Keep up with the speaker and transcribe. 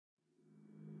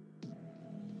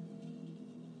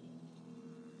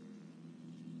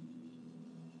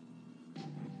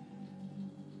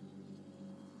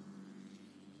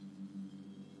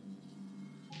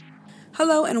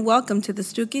Hello and welcome to the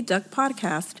Stooky Duck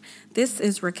Podcast. This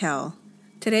is Raquel.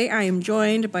 Today I am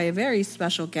joined by a very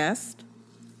special guest.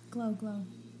 Glow, glow.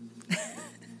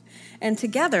 And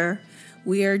together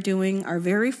we are doing our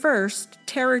very first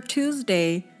Terror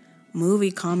Tuesday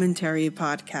movie commentary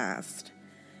podcast.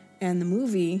 And the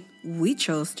movie we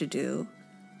chose to do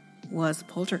was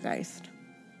Poltergeist.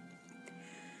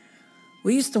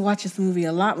 We used to watch this movie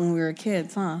a lot when we were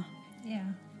kids, huh? Yeah.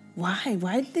 Why?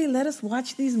 Why did they let us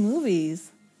watch these movies?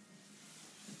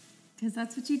 Because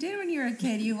that's what you did when you were a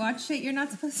kid. You watch shit you're not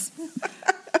supposed to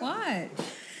watch.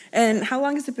 And how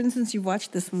long has it been since you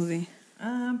watched this movie?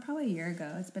 Probably a year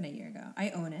ago. It's been a year ago. I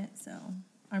own it, so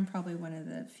I'm probably one of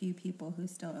the few people who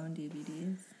still own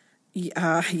DVDs.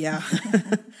 Yeah.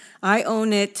 I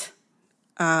own it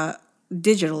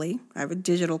digitally. I have a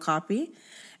digital copy,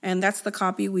 and that's the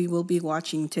copy we will be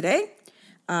watching today.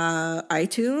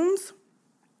 iTunes.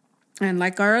 And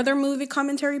like our other movie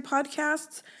commentary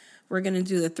podcasts, we're going to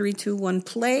do the 3, 2, 1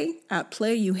 play. At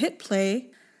play, you hit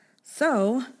play.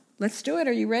 So let's do it.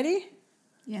 Are you ready?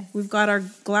 Yes. We've got our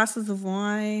glasses of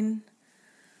wine.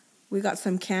 We got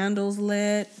some candles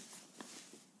lit.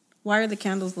 Why are the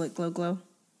candles lit, Glow Glow?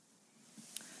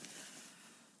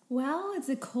 Well, it's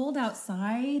a cold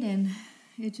outside, and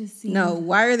it just seems... No,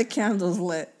 why are the candles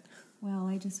lit? Well,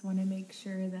 I just want to make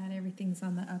sure that everything's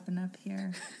on the up and up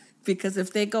here. Because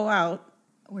if they go out...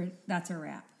 That's a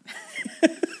wrap.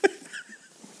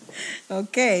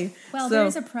 Okay. Well, so,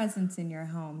 there's a presence in your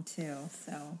home, too,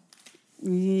 so...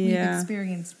 Yeah. We've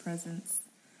experienced presence.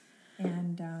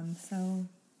 And so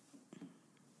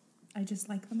I just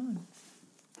like them on.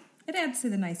 It adds to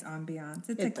the nice ambiance.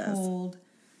 It's a cold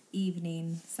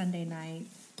evening, Sunday night.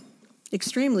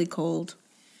 Extremely cold.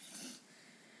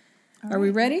 All Are we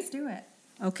ready? Let's do it.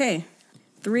 Okay.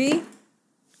 3,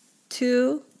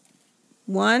 2,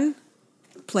 1,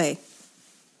 play.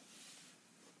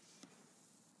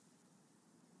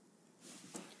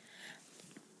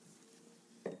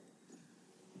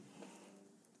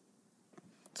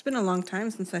 It's been a long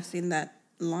time since I've seen that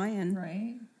lion.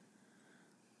 Right?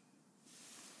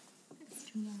 It's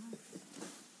too loud.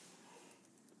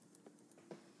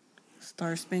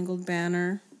 Star Spangled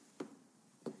Banner.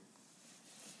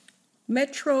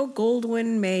 Metro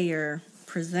Goldwyn Mayer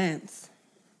presents.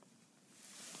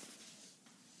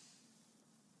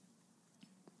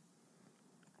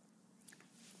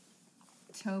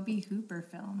 Tobe Hooper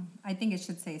film. I think it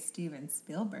should say Steven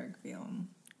Spielberg film.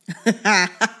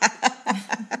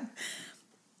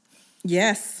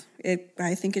 Yes,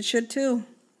 I think it should too.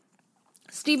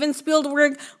 Steven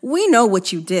Spielberg, we know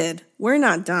what you did. We're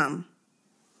not dumb.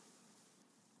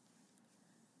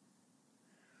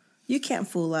 You can't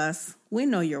fool us. We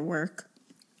know your work.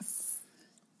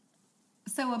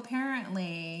 So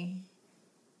apparently,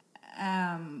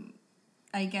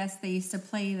 I guess they used to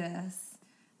play this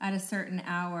at a certain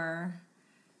hour.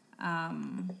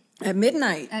 At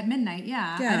midnight. At midnight,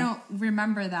 yeah. I don't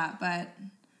remember that, but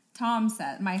Tom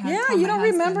said, my husband. Yeah, you don't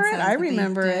remember it? I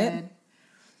remember it.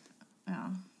 No,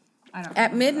 I don't.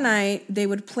 At midnight, they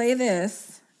would play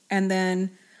this, and then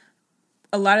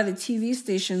a lot of the TV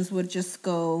stations would just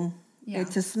go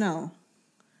to snow.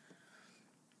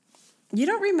 You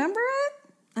don't remember it?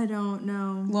 I don't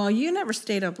know. Well, you never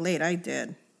stayed up late. I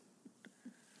did.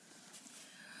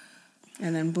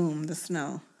 And then boom, the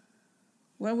snow.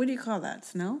 Well, what do you call that?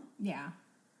 Snow? Yeah.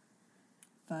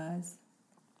 Fuzz.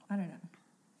 I don't know.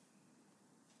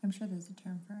 I'm sure there's a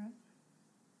term for it.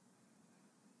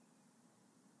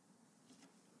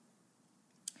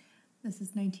 This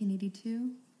is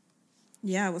 1982.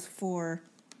 Yeah, it was 4.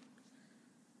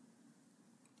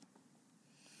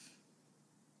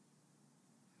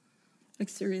 Like,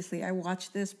 seriously, I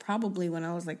watched this probably when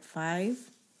I was like 5.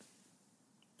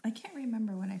 I can't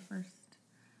remember when I first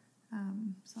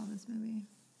saw this movie.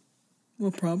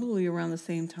 Well, probably around the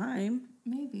same time.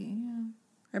 Maybe, yeah.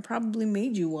 I probably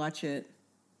made you watch it.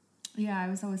 Yeah, it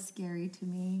was always scary to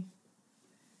me.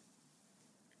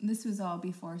 This was all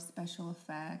before special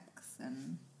effects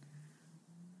and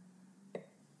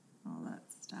all that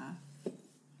stuff.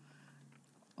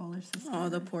 Older sister. Oh,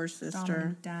 the poor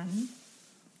sister. Dominic Dunn.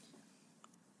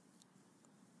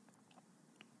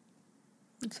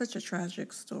 It's such a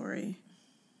tragic story.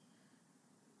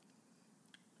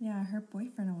 Yeah, her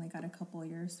boyfriend only got a couple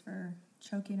years for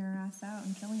choking her ass out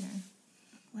and killing her.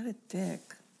 What a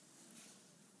dick.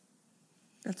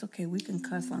 That's okay. We can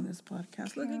cuss on this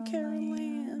podcast. Look at Carol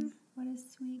Ann. What a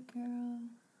sweet girl.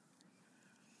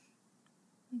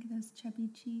 Look at those chubby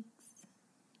cheeks.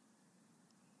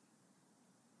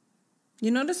 You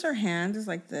notice her hand is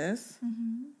like this?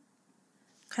 Mm-hmm.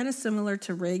 Kind of similar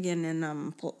to Reagan in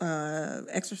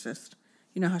Exorcist.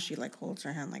 You know how she like holds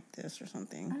her hand like this or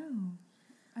something.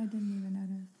 Oh, I didn't even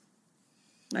notice.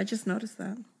 I just noticed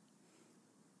that.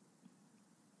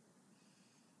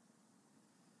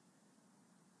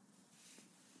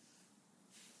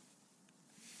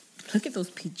 Look at those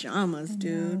pajamas,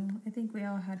 dude. I think we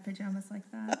all had pajamas like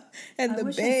that. And the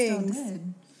wish bangs. I still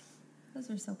did. Those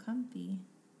are so comfy.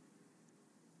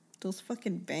 Those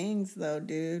fucking bangs, though,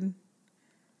 dude.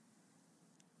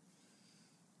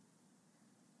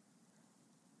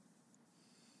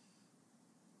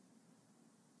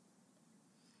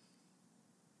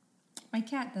 My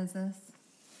cat does this.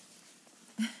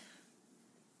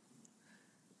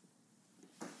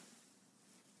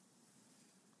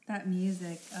 That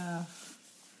music,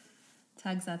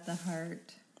 tugs at the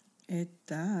heart. It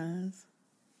does.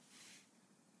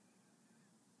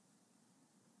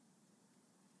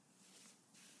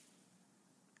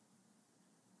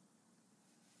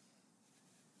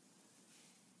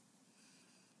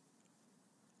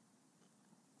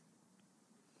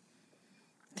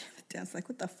 Dance like,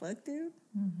 what the fuck, dude?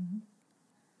 Mm-hmm.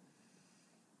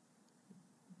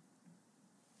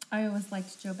 I always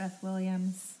liked Jo Beth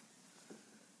Williams.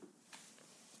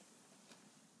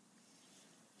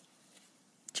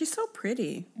 She's so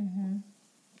pretty. Mm-hmm.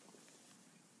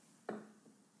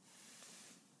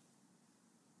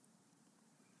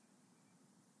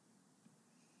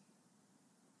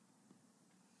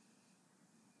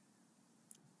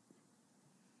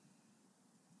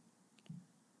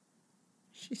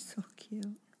 She's so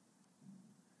cute.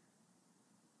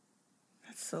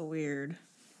 That's so weird.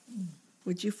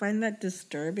 Would you find that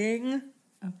disturbing?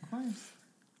 Of course.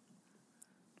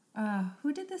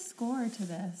 Who did the score to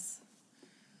this?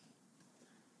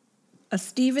 A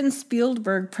Steven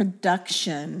Spielberg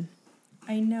production.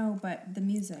 I know, but the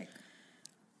music.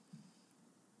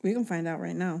 We can find out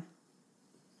right now.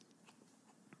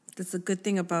 That's a good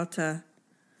thing about...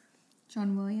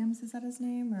 John Williams, is that his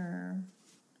name? Or...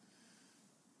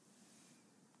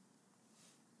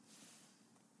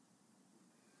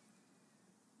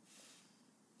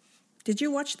 Did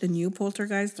you watch the new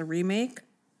Poltergeist, the remake?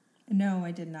 No,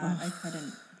 I did not. I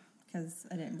couldn't because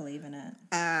I didn't believe in it.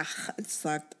 It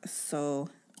sucked so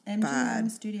MGM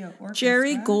bad. Studio Orchestra.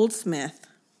 Jerry Goldsmith.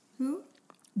 Who?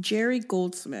 Jerry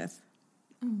Goldsmith.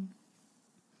 Mm.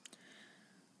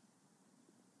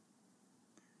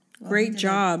 Well, Great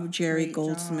job, Jerry great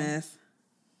Goldsmith. Job.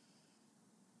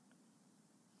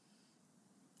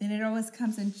 And it always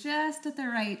comes in just at the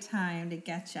right time to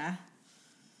get ya.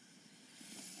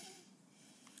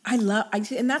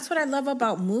 And that's what I love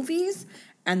about movies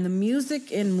and the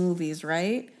music in movies,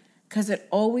 right? Because it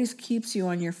always keeps you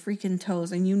on your freaking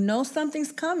toes, and you know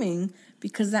something's coming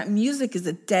because that music is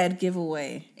a dead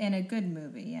giveaway. In a good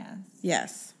movie, yes.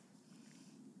 Yes.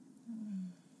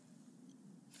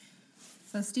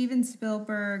 So Steven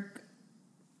Spielberg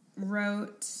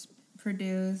wrote,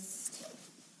 produced,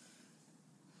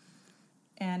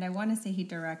 and I want to say he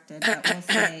directed, but we'll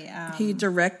say... he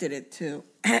directed it, too.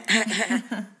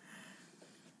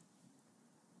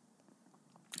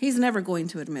 He's never going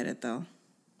to admit it, though.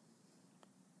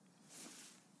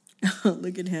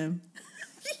 Look at him.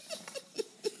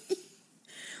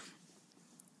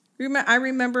 I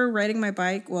remember riding my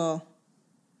bike. Well,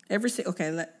 every single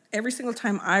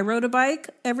time I rode a bike,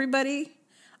 everybody,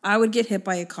 I would get hit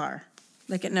by a car.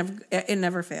 Like it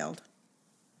never failed.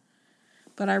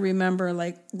 But I remember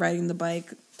like riding the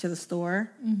bike to the store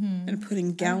and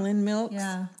putting gallon milk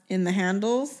in the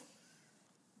handles.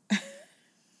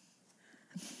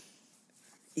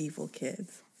 Evil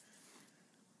kids.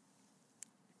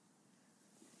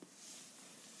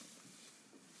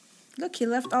 Look, he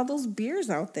left all those beers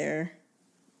out there.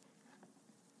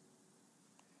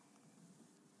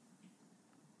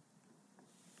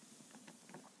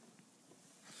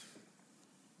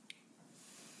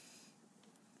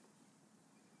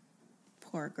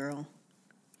 Poor girl.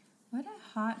 What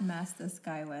a hot mess this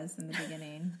guy was in the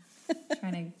beginning.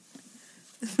 Trying to...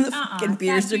 The fucking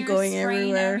beers are going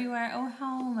everywhere. Oh,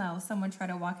 hell no. Someone tried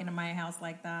to walk into my house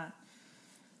like that.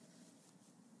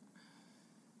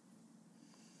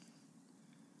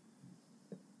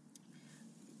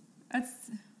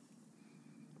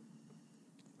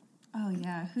 Oh,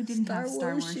 yeah. Who didn't have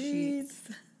Star Wars sheets?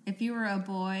 If you were a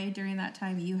boy during that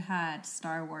time, you had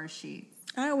Star Wars sheets.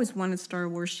 I always wanted Star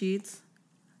Wars sheets.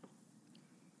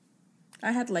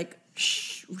 I had like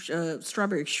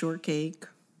strawberry shortcake.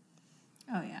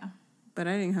 Oh, yeah. But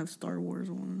I didn't have Star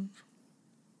Wars ones.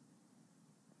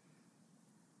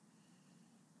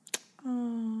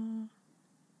 Aww.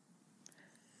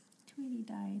 Tweety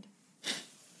died.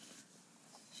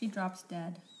 She drops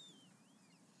dead.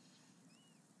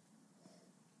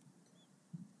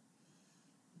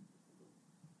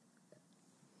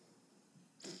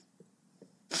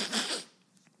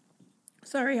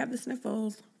 Sorry, I have the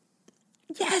sniffles.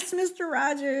 Yes, Mr.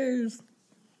 Rogers.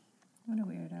 What a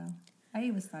weirdo. I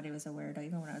always thought he was a weirdo,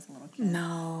 even when I was a little kid.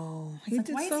 No, he Like,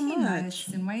 did why so is he much. nice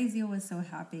and why is he always so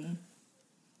happy?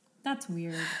 That's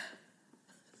weird.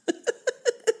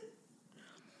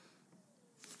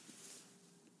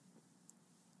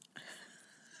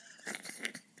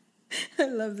 I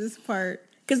love this part.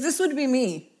 Because this would be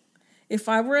me. If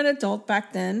I were an adult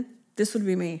back then, this would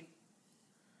be me.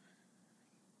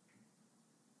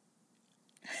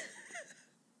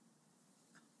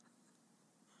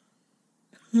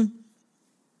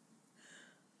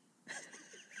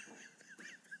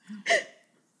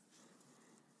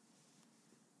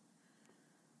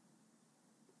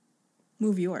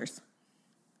 Move yours.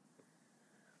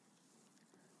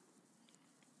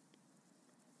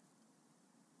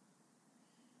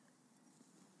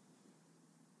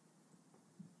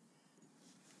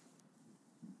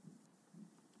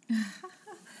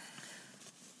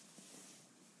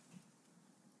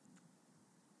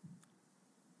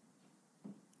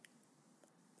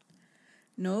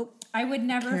 Nope. I would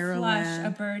never Carol flush Ann. a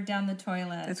bird down the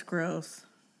toilet. That's gross.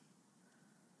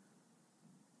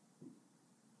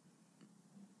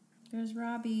 There's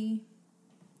Robbie.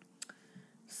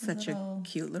 Such a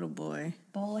cute little boy.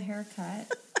 Bowl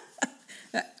haircut.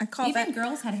 I call Even that,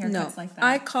 girls had haircuts like that.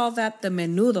 I call that the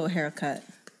menudo haircut.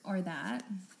 Or that.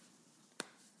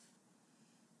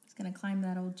 He's going to climb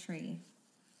that old tree.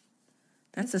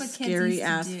 That's a what kids scary used to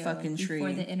ass do fucking tree.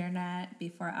 Before the internet,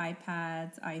 before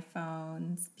iPads,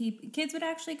 iPhones. Kids would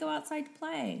actually go outside to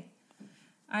play.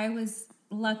 I was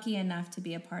lucky enough to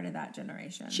be a part of that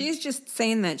generation. She's just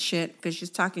saying that shit because she's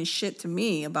talking shit to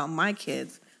me about my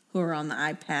kids who are on the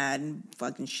iPad and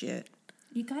fucking shit.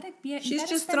 You gotta be. She's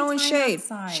just throwing shade.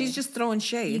 Outside. She's just throwing You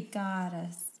shade. gotta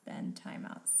spend time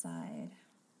outside.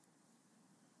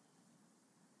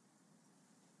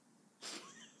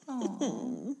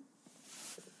 Oh.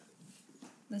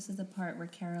 This is the part where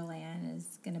Carol Ann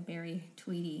is gonna bury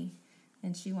Tweety,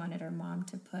 and she wanted her mom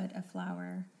to put a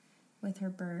flower with her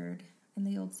bird in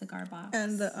the old cigar box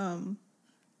And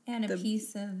a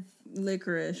piece of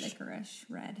licorice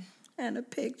red and a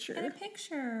picture. and a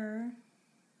picture.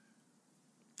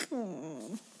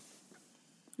 Oh.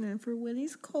 And for when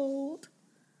he's cold.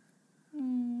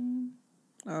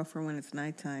 Or for when it's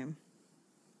nighttime.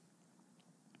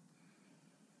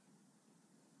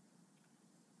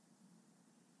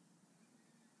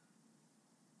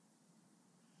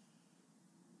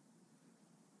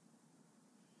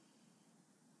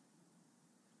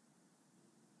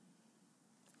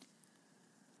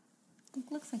 It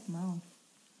looks like Mo.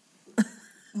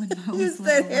 When Mo It's was the little, a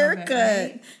little bit, haircut.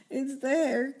 right? It's the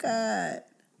haircut.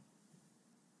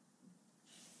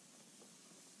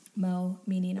 Mo,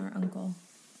 meaning our uncle.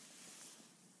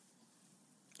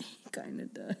 He kind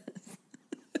of does.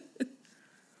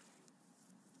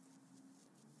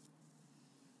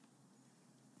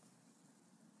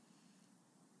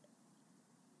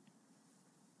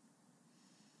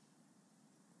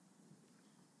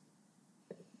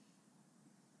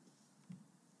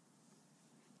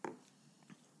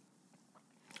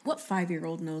 What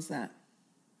 5-year-old knows that?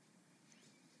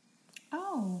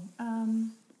 Oh,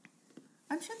 I'm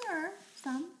sure there are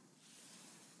some.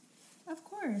 Of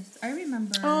course. I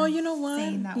remember Oh, you know what?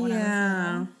 saying that when I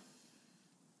was little.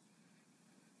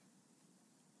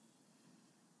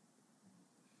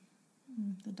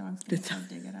 The dog's going to go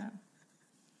dig it up.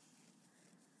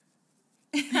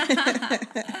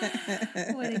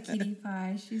 What a cutie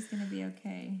pie. She's going to be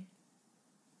okay.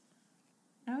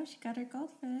 Oh, she got her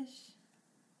goldfish.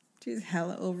 She's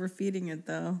hella overfeeding it,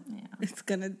 though. Yeah. It's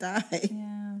gonna die.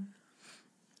 Yeah.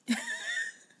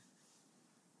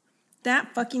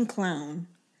 That fucking clown.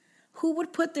 Who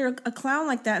would put a clown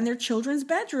like that in their children's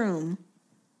bedroom?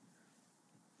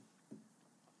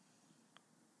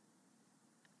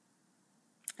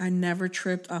 I never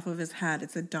tripped off of his hat.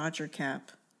 It's a Dodger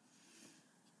cap.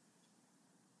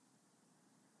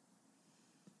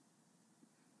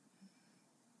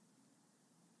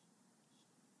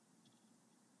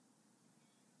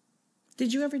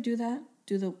 Did you ever do that?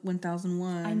 Do the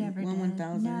 1001? I never did.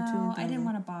 1000, No, 2000. I didn't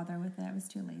want to bother with it. I was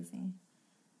too lazy.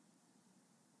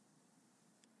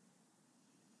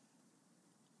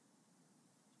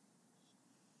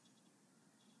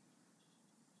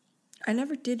 I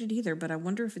never did it either, but I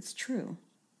wonder if it's true.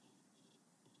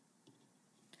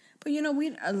 But you know,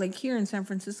 we like here in San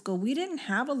Francisco, we didn't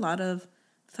have a lot of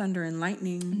thunder and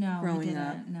lightning growing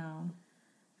up. No.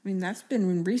 I mean, that's been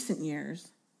in recent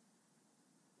years.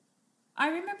 I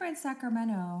remember in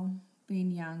Sacramento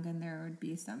being young, and there would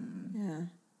be some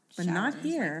but not showers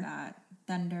here. like that.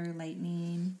 Thunder,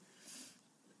 lightning.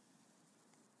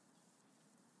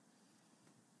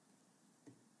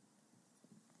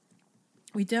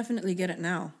 We definitely get it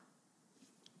now.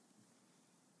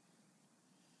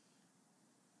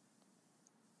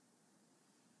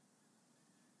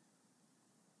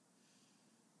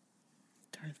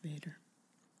 Darth Vader.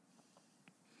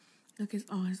 Look at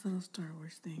all his little Star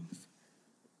Wars things.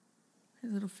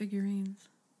 His little figurines.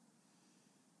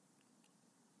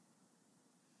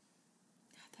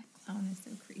 God, that clown is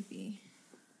so creepy.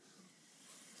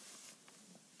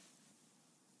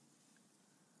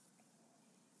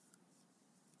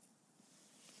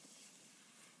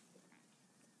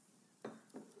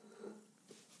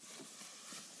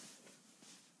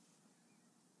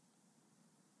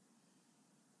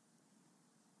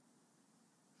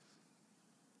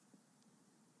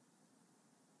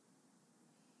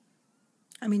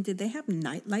 I mean, did they have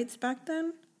night lights back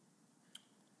then?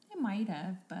 It might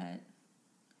have, but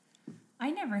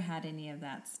I never had any of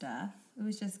that stuff. It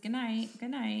was just good night, good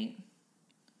night.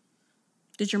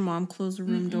 Did your mom close the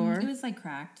room door? It was like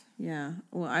cracked. Yeah.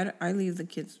 Well, I leave the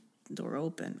kids' door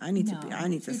open. I need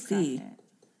to see. It.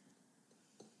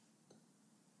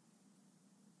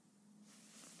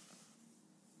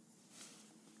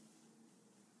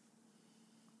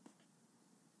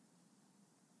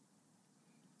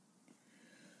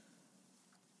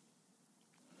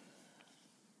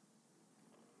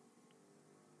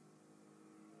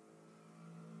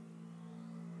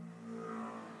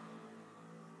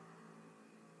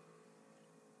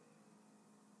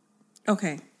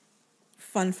 Okay.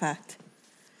 Fun fact.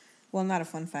 Well, not a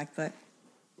fun fact, but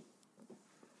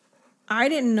I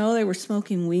didn't know they were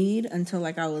smoking weed until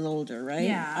like I was older, right?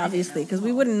 Yeah. Obviously, because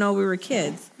we wouldn't know we were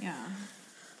kids. Yeah.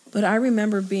 But I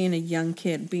remember being a young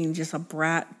kid, being just a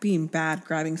brat, being bad,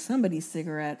 grabbing somebody's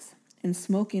cigarettes and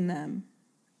smoking them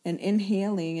and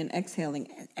inhaling and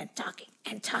exhaling and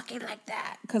talking like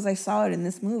that because I saw it in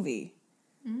this movie.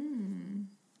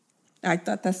 I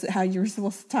thought that's how you were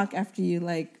supposed to talk after you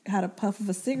like had a puff of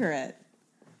a cigarette.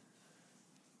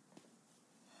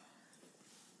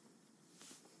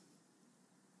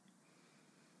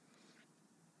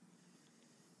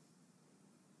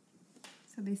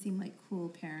 So they seem like cool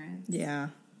parents. Yeah.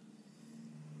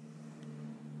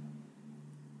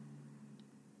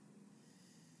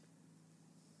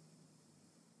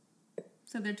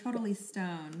 So they're totally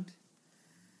stoned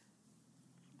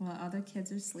while other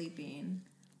kids are sleeping.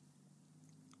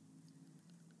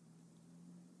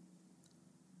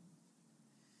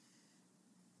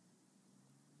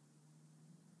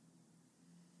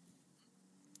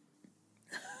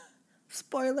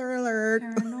 Spoiler alert.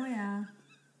 Paranoia.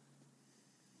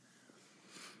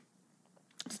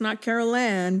 It's not Carol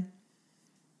Ann.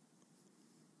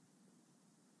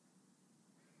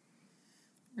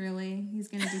 Really? He's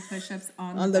going to do push-ups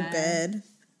on On the bed.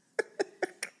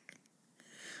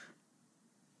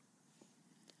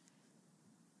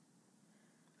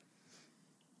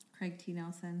 Craig T.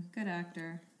 Nelson. Good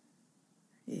actor.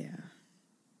 Yeah.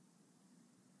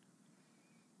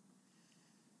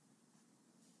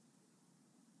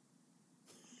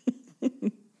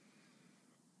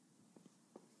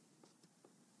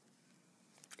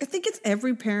 I think it's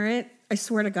every parent, I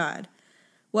swear to God.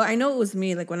 Well, I know it was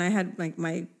me, like when I had like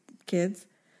my kids,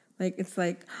 like it's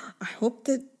like, I hope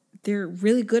that they're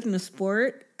really good in a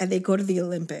sport and they go to the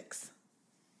Olympics.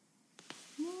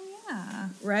 Well, yeah.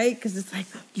 Right? Because it's like,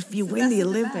 if you It's win the best of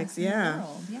Olympics, best in the yeah.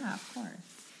 world. Yeah, of course.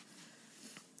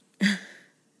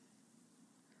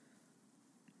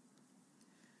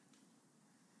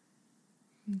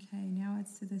 Okay, now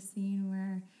it's to the scene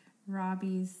where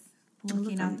Robbie's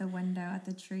looking out the window at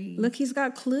the tree. Look, he's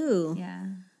got Clue. Yeah.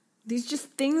 These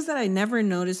just things that I never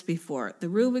noticed before. The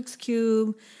Rubik's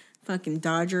Cube, fucking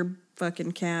Dodger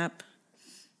fucking cap.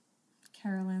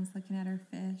 Carol Ann's looking at her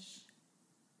fish.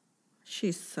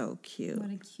 She's so cute.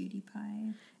 What a cutie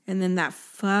pie. And then that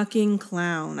fucking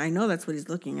clown. I know that's what he's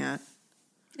looking at.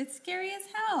 It's scary as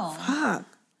hell. Fuck.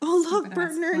 Oh, look,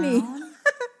 Bert and Ernie.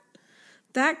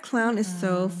 That clown is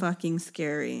so fucking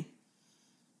scary.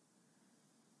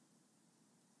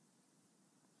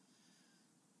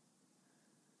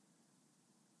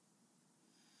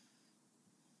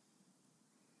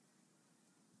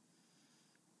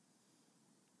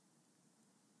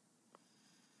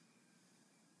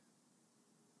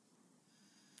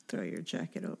 Throw your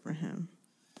jacket over him.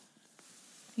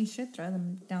 You should throw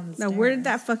them down the Now, stairs. where did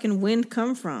that fucking wind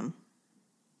come from?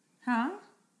 Huh?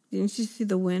 Didn't you see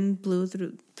the wind blew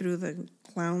through the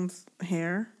clown's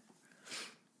hair?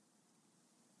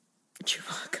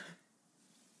 Chewbacca.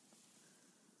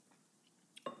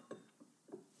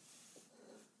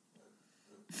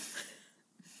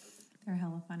 They're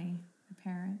hella funny, the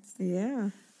parents.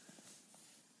 Yeah.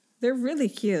 They're really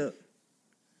cute.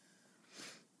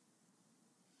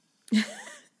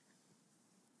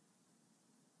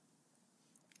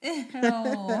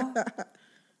 Ew.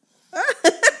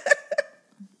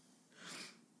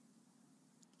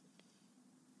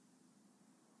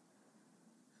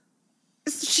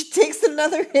 She takes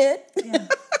another hit. Yeah.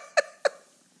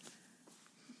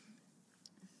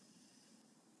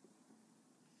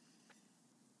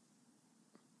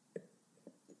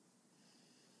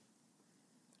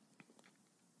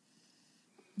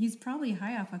 He's probably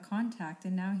high off a contact,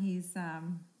 and now he's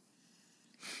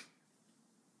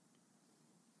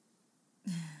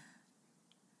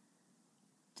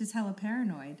just hella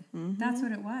paranoid. Mm-hmm. That's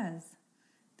what it was.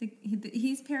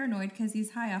 He's paranoid because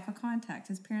he's high off a contact.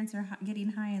 His parents are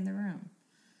getting high in the room.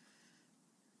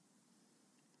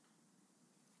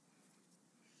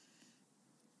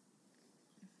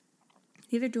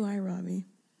 Neither do I, Robbie.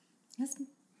 That's...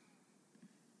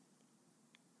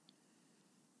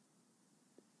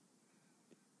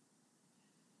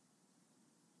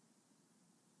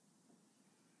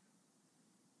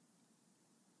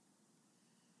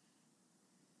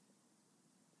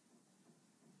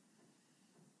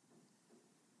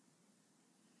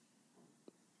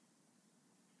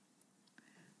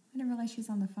 I didn't realize she's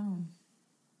on the phone.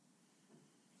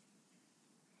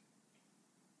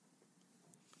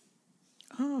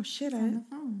 Oh, shit. On the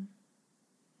phone.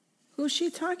 Who's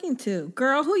she talking to?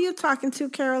 Girl, who you talking to,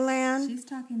 Carol Ann? She's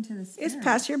talking to the spirit. It's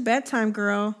past your bedtime,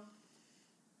 girl.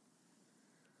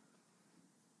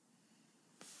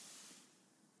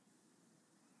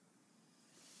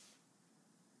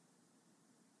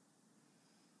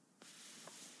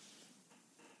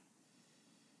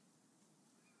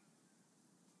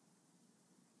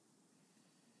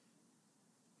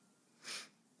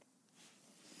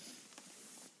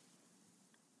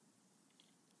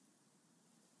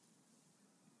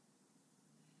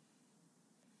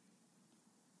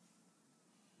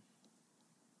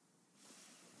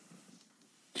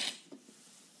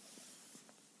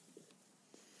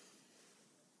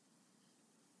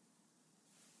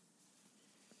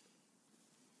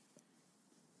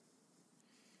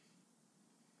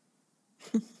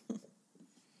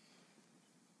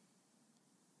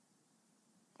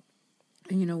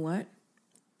 And you know what?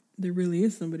 There really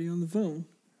is somebody on the phone.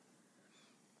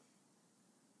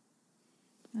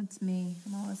 That's me.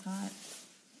 I'm always hot.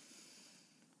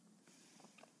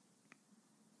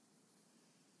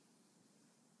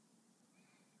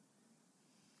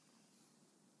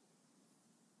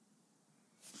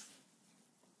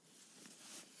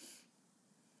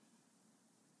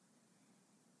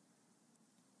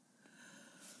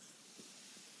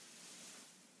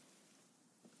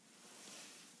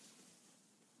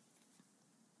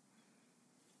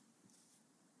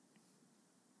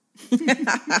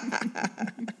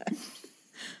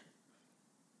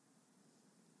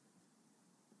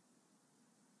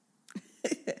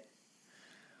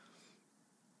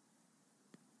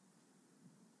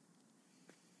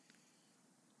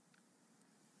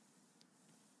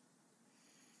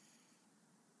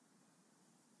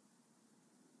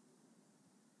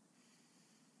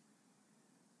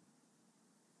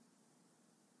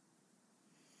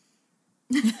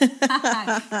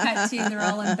 Cut to, they're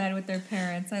all in bed with their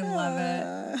parents. I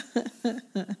love it.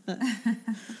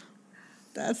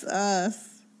 That's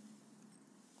us.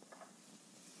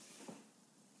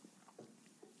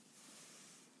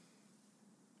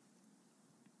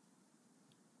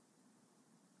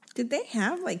 Did they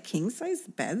have like king-size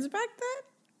beds back then?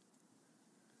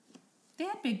 They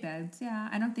had big beds, yeah.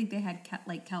 I don't think they had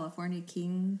like California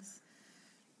kings.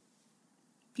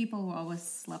 People always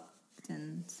slept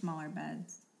in smaller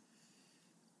beds.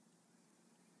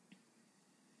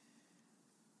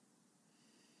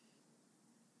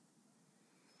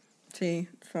 See,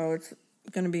 so it's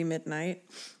going to be midnight.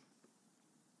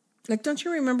 Like, don't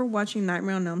you remember watching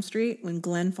Nightmare on Elm Street when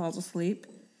Glenn falls asleep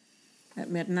at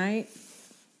midnight?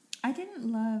 I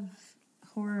didn't love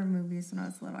horror movies when I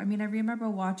was little. I mean, I remember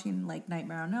watching like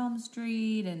Nightmare on Elm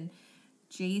Street and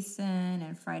Jason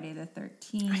and Friday the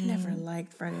 13th. I never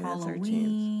liked Friday the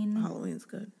 13th. Halloween's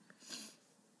good.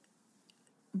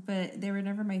 But they were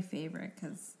never my favorite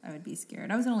because I would be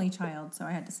scared. I was an only child, so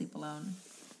I had to sleep alone.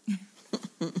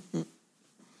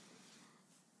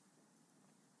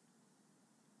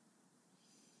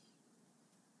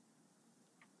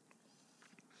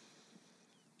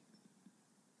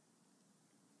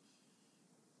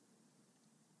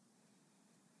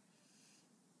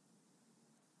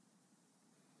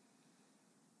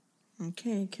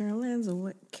 Okay, Carol Ann's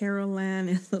awake. Carol Ann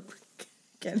is awake.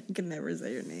 I can never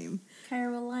say her name.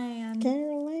 Carol Ann.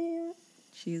 Carol Ann.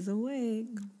 She's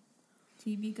awake.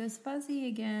 TV goes fuzzy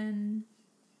again.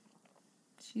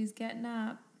 She's getting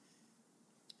up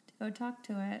to go talk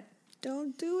to it.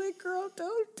 Don't do it, girl.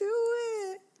 Don't do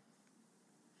it.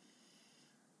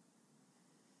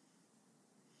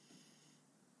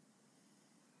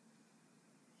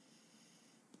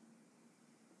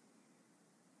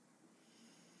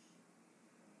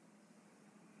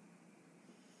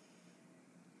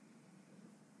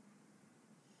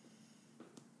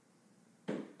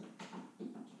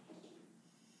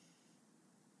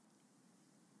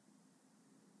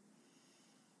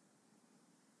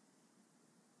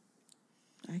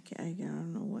 I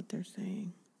don't know what they're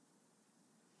saying.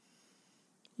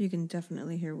 You can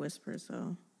definitely hear whispers,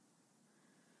 though.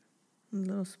 And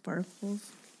little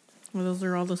sparkles. Well, those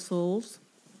are all the souls.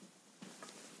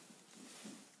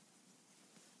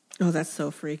 Oh, that's so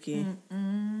freaky.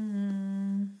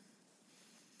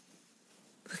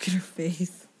 Look at her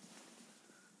face.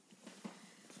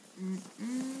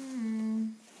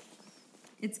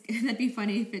 That'd be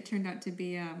funny if it turned out to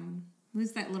be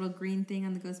who's that little green thing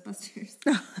on the Ghostbusters?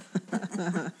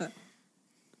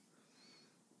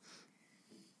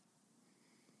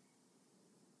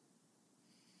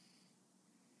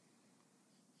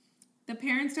 The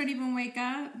parents don't even wake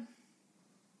up.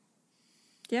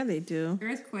 Yeah, they do.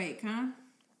 Earthquake, huh?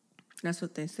 That's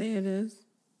what they say it is.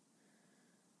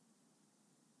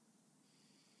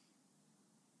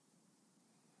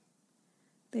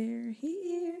 They're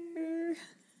here.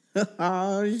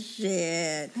 Oh,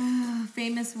 shit.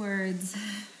 Famous words.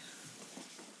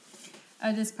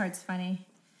 Oh, this part's funny.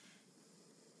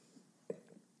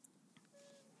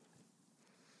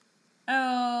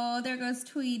 Oh, there goes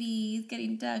Tweety. He's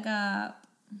getting dug up.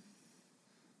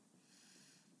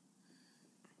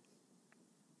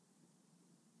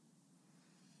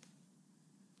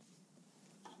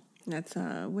 That's,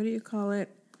 what do you call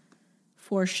it?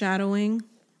 Foreshadowing.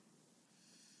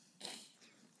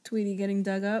 Tweety getting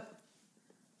dug up.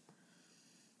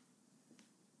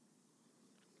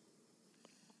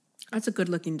 That's a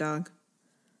good-looking dog.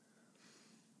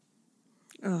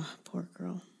 Oh, poor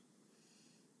girl.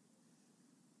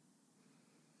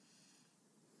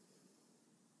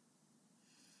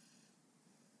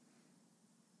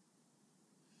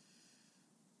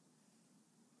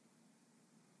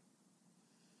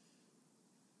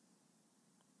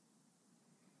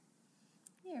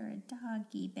 You're a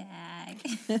doggy bag.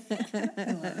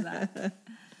 I love that.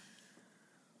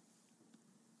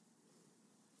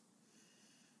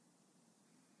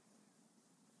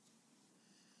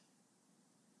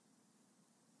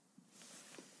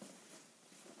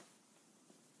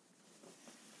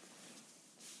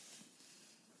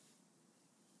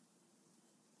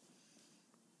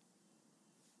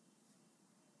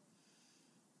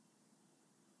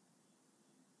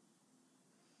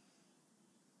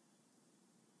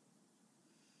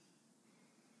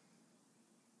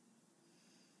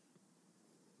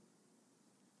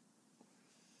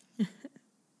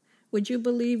 Would you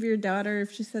believe your daughter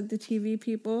if she said the TV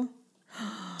people?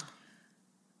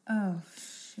 Oh,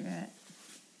 shit.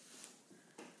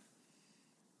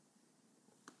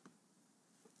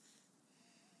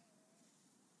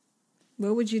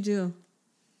 What would you do?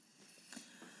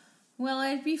 Well,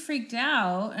 I'd be freaked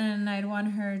out, and I'd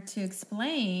want her to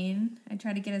explain. I'd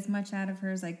try to get as much out of her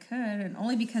as I could, and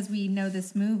only because we know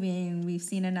this movie and we've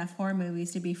seen enough horror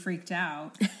movies to be freaked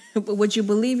out. But would you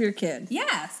believe your kid?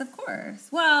 Yes, of course.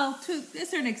 Well, to a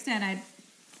certain extent, I'd...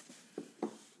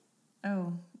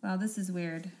 Oh, well, this is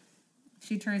weird.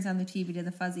 She turns on the TV to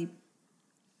the fuzzy...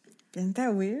 Isn't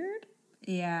that weird?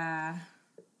 Yeah.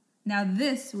 Now,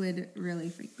 this would really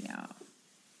freak me out.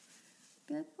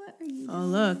 Be like, what are you doing? Oh,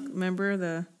 look. Remember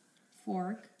the...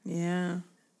 Fork Yeah.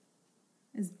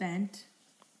 is bent.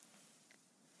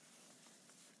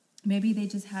 Maybe they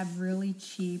just have really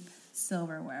cheap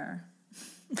silverware.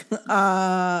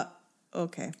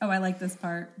 Okay. Oh, I like this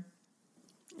part.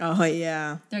 Oh,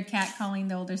 yeah. Their cat calling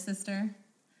the older sister.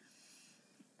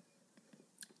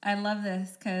 I love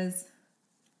this because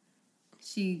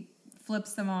she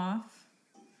flips them off,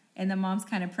 and the mom's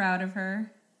kind of proud of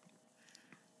her.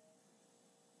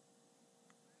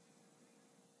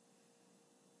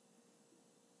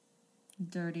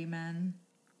 Dirty men.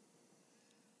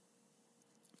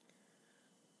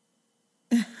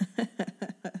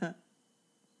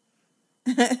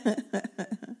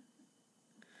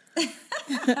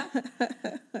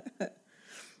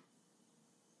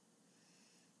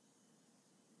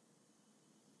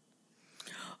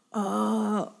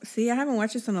 Oh, see, I haven't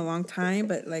watched this in a long time,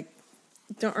 but like,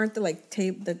 aren't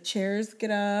the chairs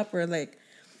get up or like?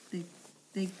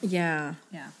 They Yeah.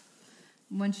 yeah.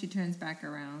 Once she turns back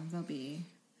around, they'll be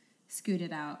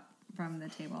scooted out from the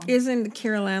table. Isn't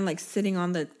Carol Ann like sitting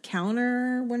on the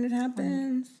counter when it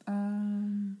happens?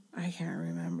 I can't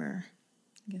remember.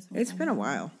 I guess we'll It's been a out.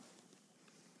 while.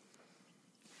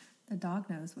 The dog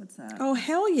knows what's up. Oh,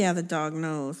 hell yeah, the dog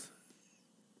knows.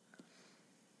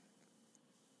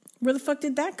 Where the fuck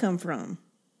did that come from?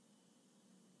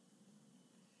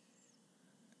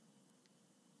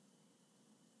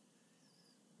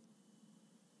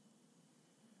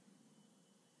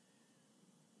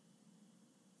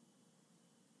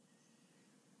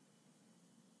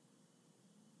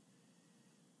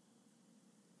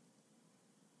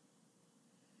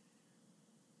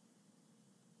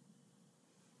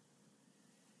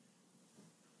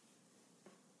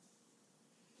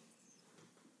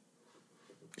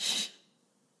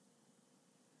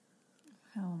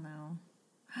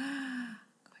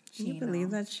 Can you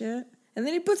believe that shit? And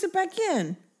then he puts it back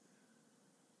in.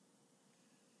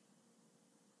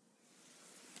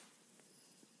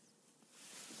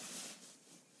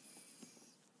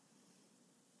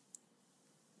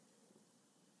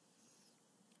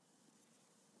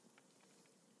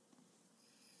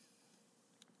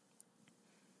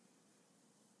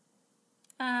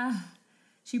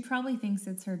 She probably thinks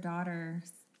it's her daughter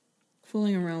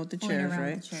Fooling around with the chairs,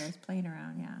 right? With the chairs, playing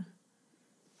around, yeah.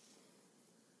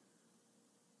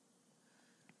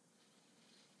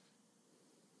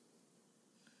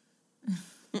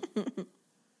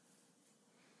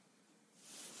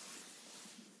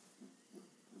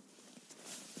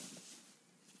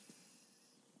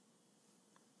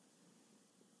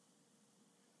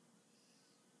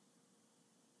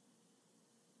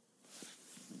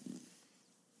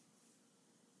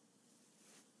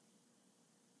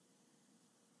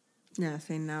 Yeah,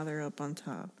 see, now they're up on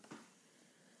top.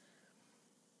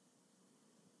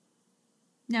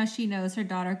 Now she knows her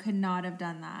daughter could not have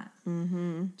done that.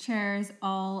 Mm-hmm. Chairs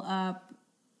all up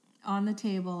on the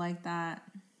table like that.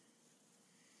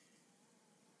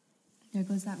 There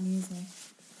goes that music.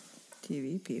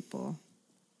 TV people.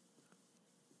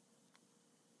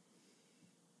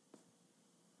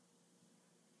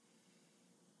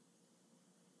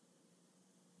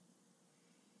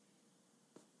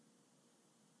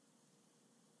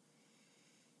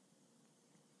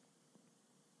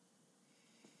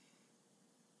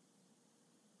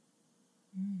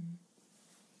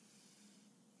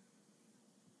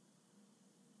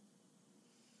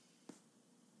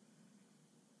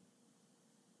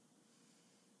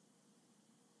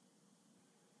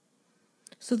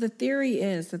 So the theory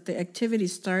is that the activity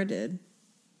started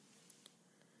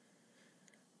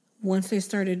once they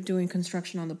started doing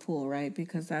construction on the pool, right?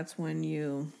 Because that's when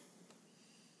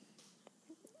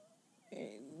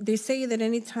they say that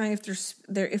anytime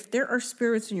if there are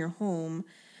spirits in your home,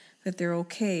 that they're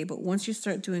okay. But once you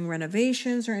start doing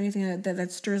renovations or anything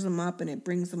that stirs them up and it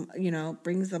brings them,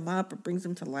 brings them up or brings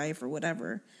them to life or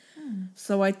whatever.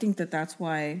 So I think that's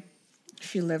why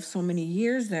she lived so many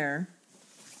years there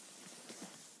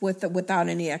without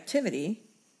any activity,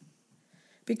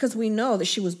 because we know that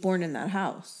she was born in that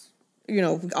house.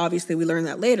 Obviously we learned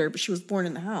that later, but she was born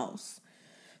in the house.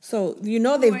 So,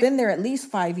 they've been there at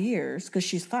least 5 years, because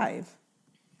she's 5,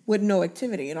 with no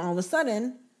activity. And all of a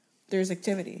sudden, there's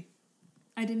activity.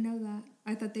 I didn't know that.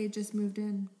 I thought they had just moved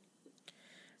in.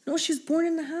 No, she's born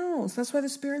in the house. That's why the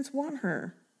spirits want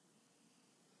her.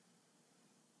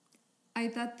 I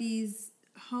thought these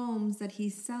homes that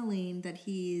he's selling, that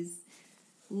he's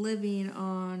living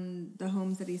on the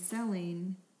homes that he's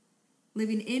selling,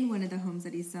 living in one of the homes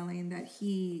that he's selling, that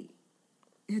he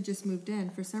had just moved in.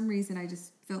 For some reason, I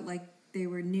just felt like they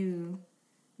were new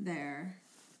there.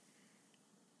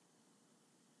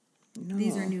 No.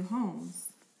 These are new homes.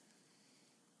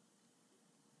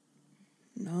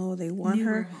 No, they want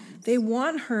her. Homes. They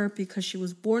want her because she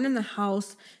was born in the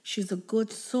house. She's a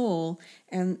good soul,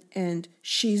 and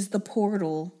she's the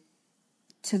portal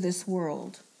to this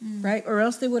world, right? Or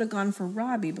else they would have gone for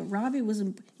Robbie. But Robbie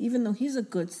wasn't, even though he's a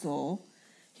good soul,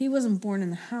 he wasn't born in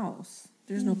the house.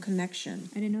 There's no connection.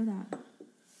 I didn't know that.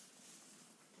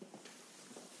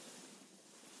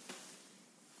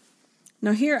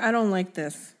 Now here, I don't like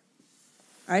this.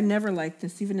 I never liked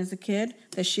this, even as a kid,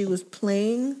 that she was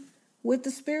playing with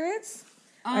the spirits.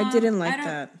 I didn't like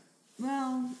that.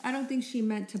 Well, I don't think she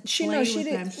meant to play with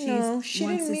them. She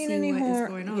didn't mean any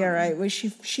harm. Yeah, right. Well, she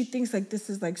thinks like this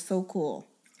is like so cool,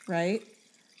 right?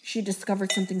 She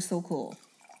discovered something so cool.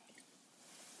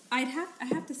 I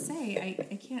have to say,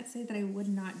 I can't say that I would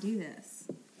not do this.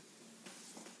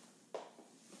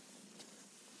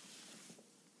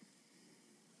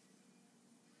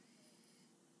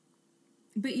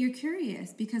 But you're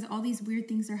curious because all these weird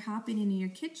things are happening in your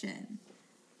kitchen.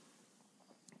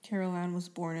 Carol Ann was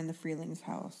born in the Freelings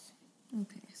house.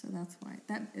 Okay, so that's why.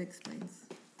 That explains.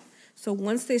 So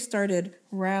once they started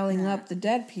riling up the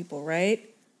dead people,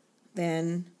 right?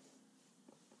 Then...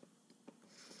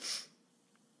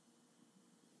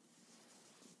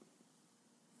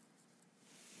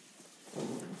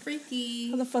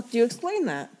 Freaky. How the fuck do you explain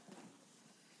that?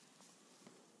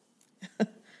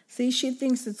 See, she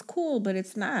thinks it's cool, but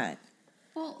it's not.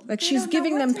 Well, like she's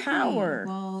giving them power. Think.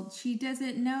 Well, she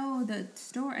doesn't know the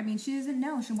story. I mean, she doesn't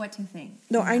know what to think.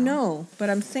 No, I know, but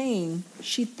I'm saying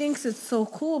she thinks it's so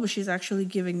cool, but she's actually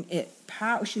giving it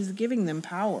power. She's giving them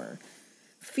power,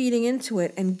 feeding into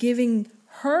it, and giving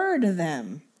her to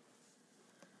them.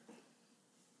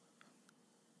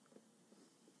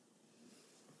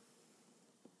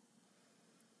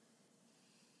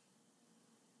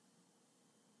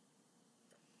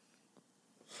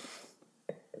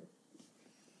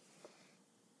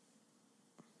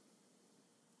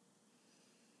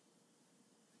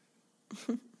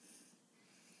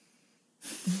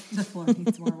 The floor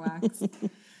needs more wax.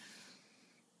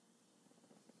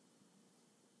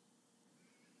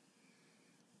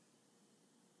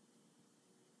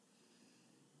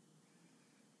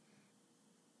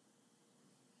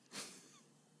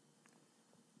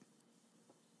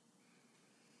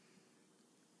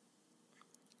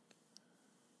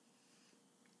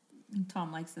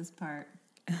 Tom likes this part,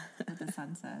 what the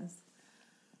son says.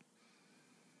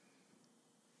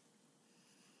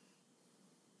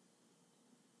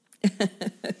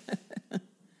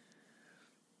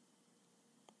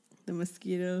 The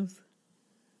mosquitoes.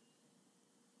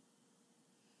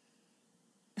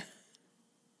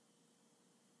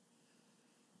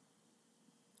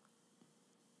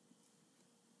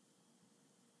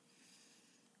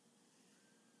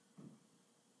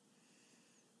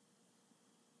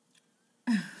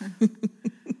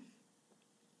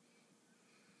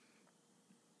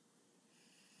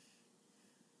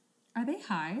 Are they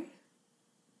high?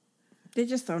 They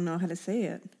just don't know how to say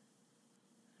it.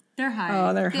 They're high.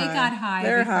 Oh, they high. got high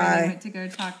They're before high. they went to go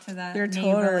talk to that They're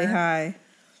neighbor. totally high.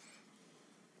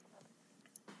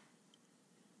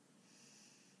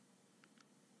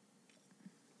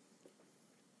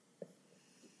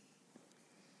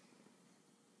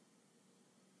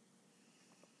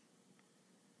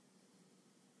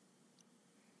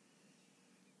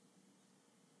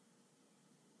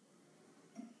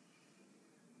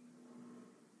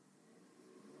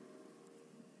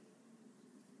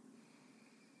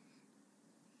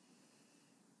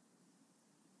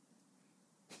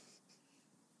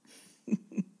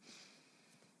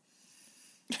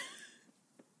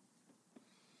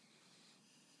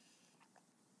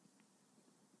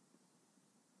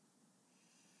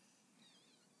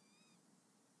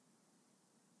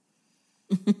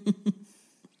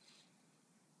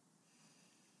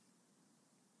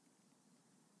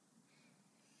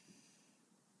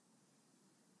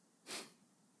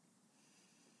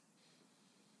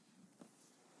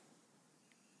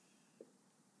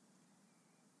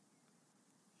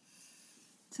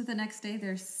 So the next day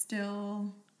there's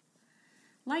still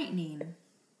lightning.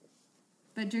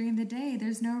 But during the day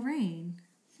there's no rain.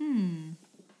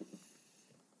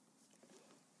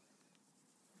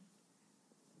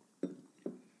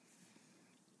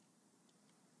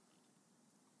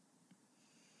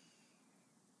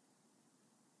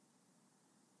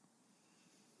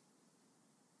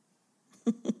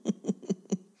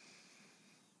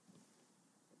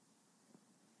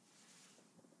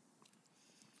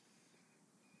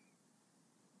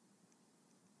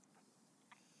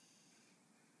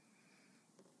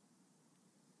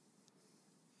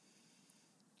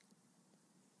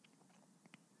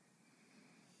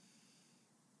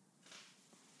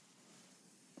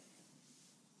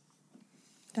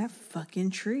 That fucking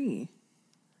tree.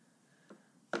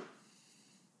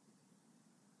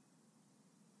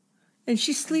 And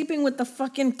she's sleeping with the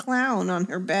fucking clown on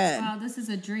her bed. Wow, this is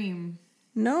a dream.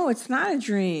 No, it's not a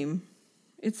dream.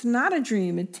 It's not a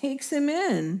dream. It takes him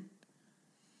in.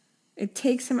 It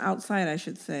takes him outside, I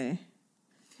should say.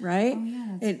 Right? Oh,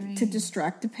 yeah, that's right. To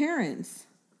distract the parents.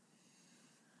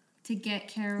 To get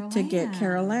Carol To get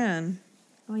Carol Ann.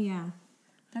 Oh, yeah.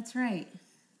 That's right.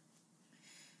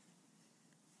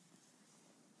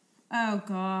 Oh,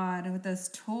 God, with those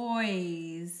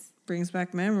toys. Brings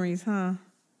back memories, huh?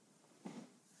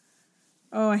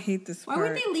 Oh, I hate this part. Why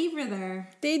would they leave her there?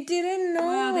 They didn't know.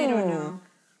 Well, they don't know.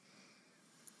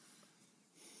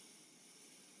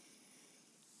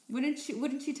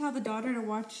 Wouldn't she tell the daughter to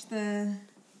watch the...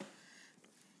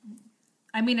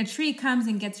 I mean, a tree comes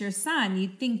and gets your son.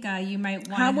 You'd think you might want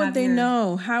to How would they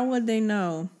know? How would they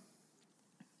know?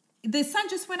 The sun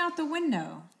just went out the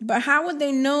window. But how would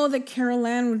they know that Carol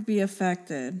Ann would be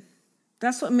affected?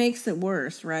 That's what makes it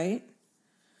worse, right?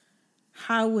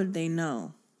 How would they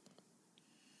know?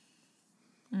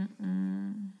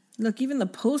 Look, even the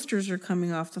posters are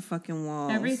coming off the fucking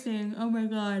walls. Everything. Oh, my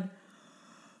God.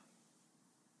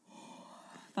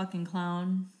 Fucking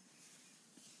clown.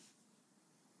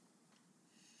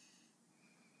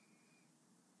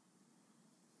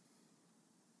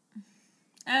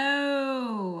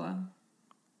 Oh.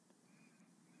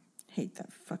 Hate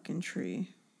that fucking tree.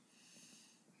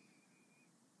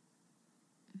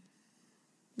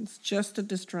 It's just a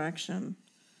distraction.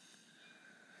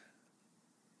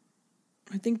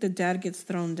 I think the dad gets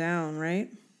thrown down,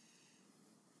 right?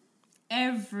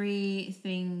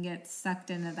 Everything gets sucked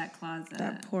into that closet.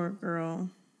 That poor girl.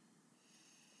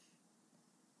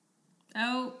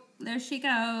 Oh, there she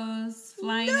goes.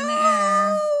 Flying in the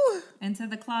air. Into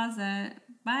the closet.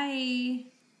 Bye.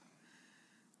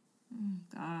 Oh,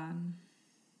 God.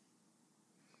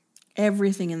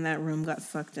 Everything in that room got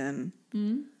sucked in.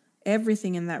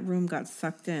 Everything in that room got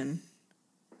sucked in.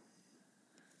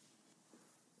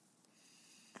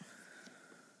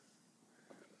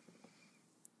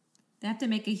 They have to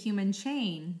make a human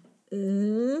chain.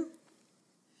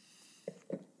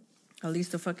 At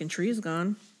least the fucking tree's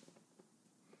gone.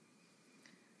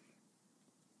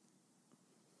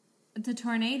 It's a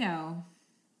tornado.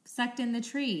 Sucked in the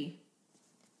tree.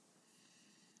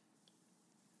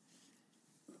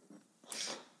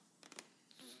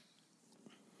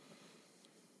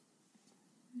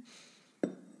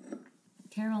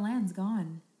 Carol Ann's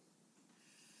gone.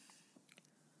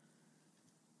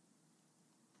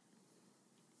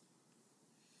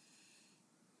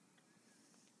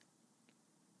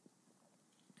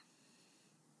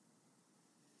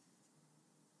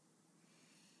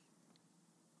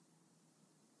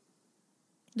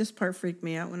 This part freaked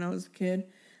me out when I was a kid.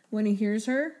 When he hears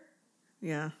her,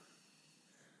 yeah.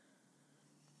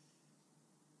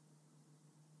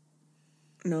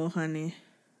 No, honey.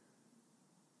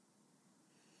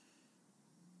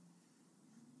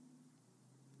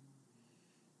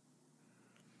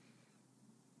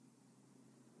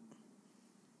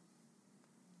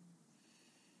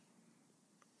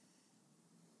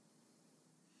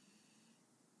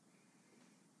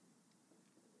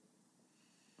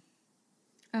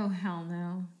 Oh, hell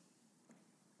no.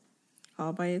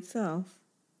 All by itself.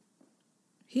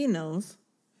 He knows.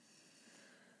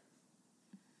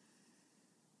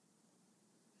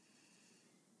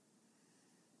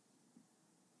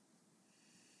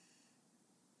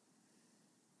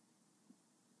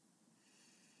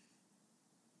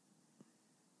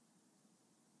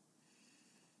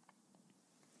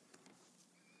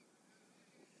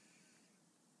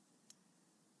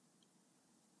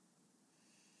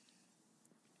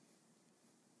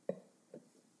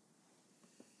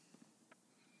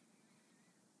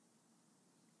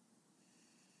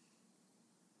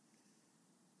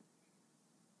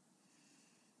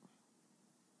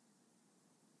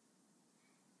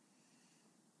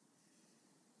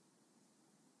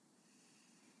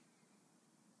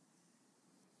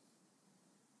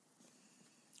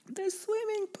 There's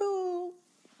swimming pool.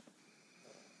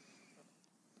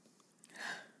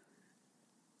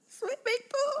 Swimming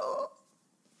pool.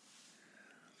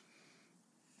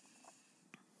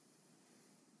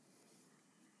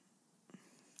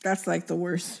 That's like the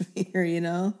worst fear, you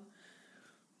know?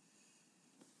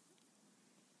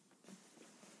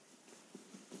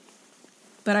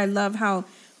 But I love how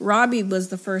Robbie was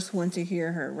the first one to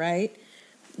hear her, right?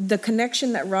 The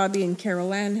connection that Robbie and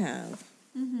Carol Ann have.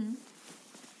 Mm-hmm.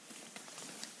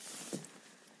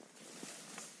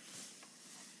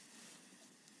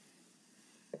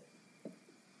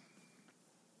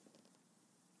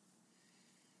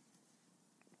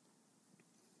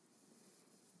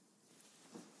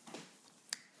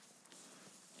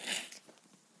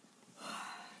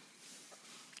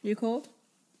 You cold?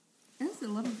 It's a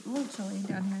little chilly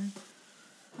down here.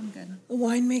 I'm good. The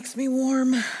wine makes me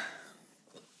warm.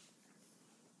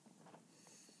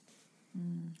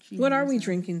 What are we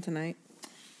drinking tonight?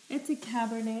 It's a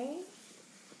Cabernet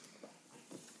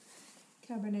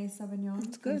Sauvignon.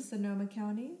 It's good. From Sonoma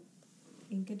County,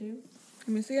 Enkidu. Let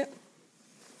me see it.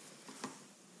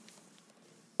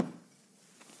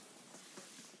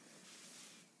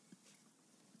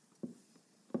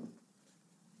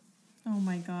 Oh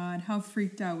my God, how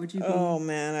freaked out would you be? Oh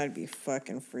man, I'd be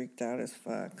fucking freaked out as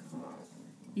fuck.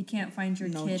 You can't find your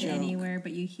No kid joke. anywhere,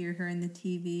 but you hear her in the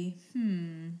TV.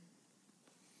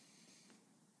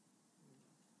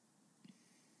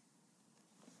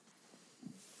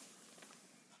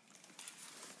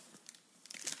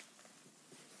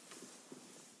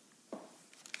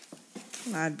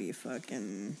 I'd be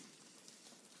fucking...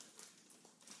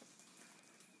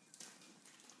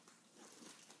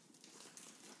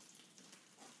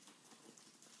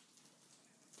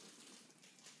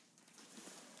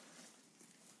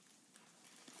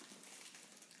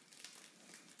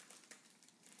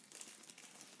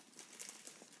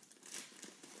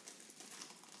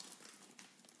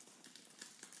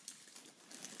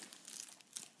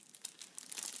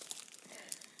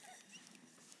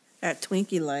 That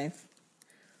Twinkie life.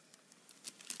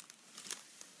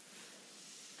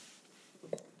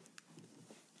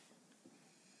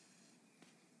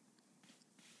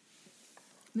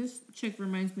 This chick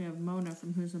reminds me of Mona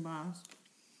from Who's the Boss.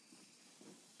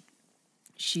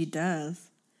 She does.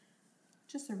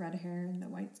 Just the red hair and the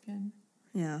white skin.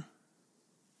 Yeah.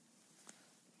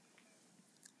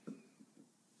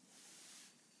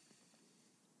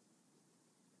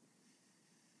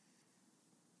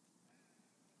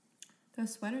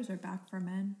 Those sweaters are back for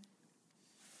men.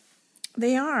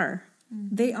 They are.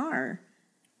 Mm-hmm. They are.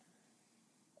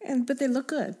 But they look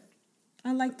good.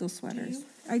 I like those sweaters. Do you?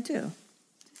 I do.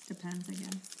 Just depends, I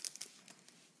guess.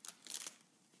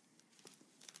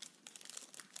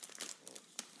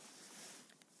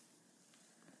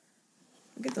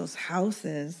 Look at those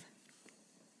houses.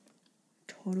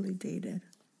 Totally dated.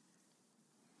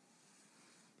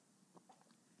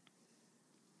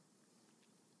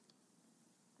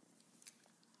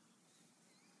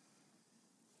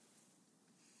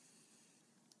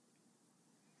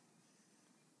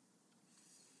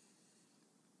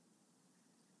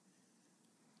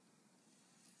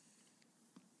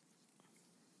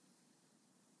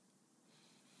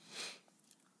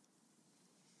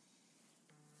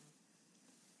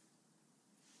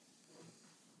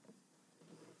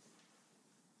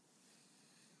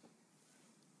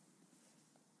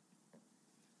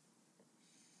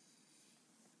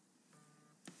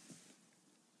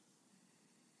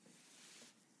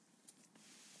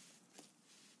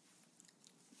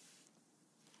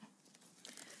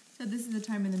 So this is the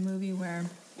time in the movie where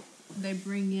they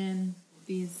bring in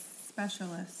these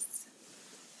specialists.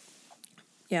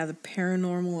 Yeah, the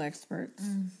paranormal experts.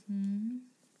 Mm-hmm.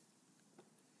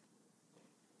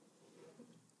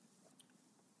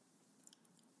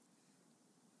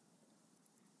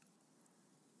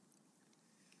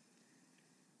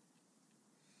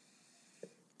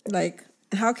 Like,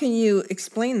 how can you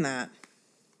explain that?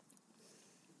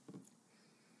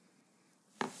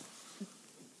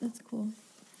 That's cool.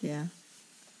 Yeah.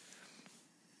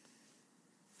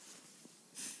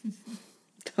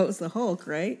 That was the Hulk,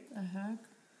 right? Uh-huh.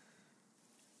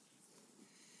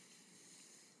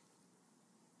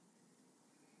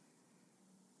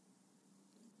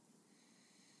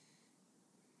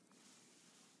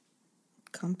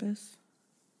 Compass.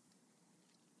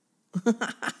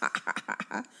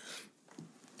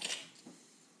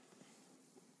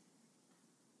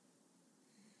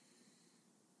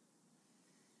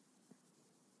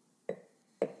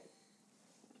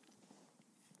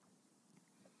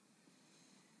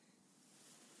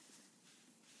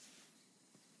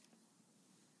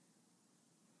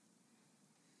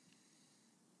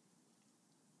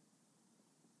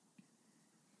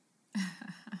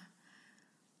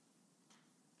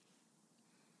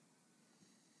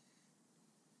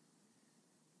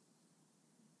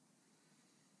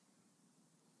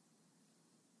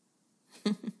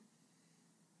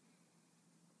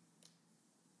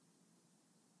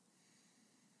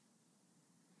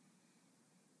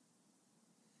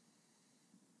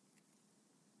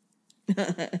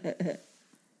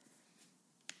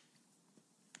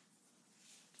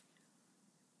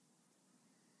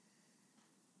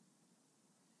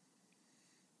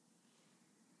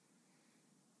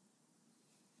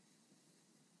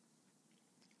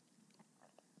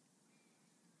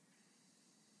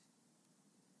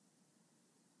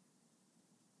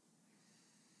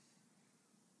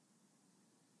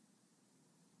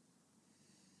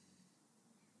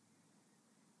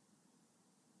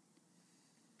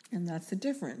 And that's the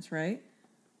difference, right?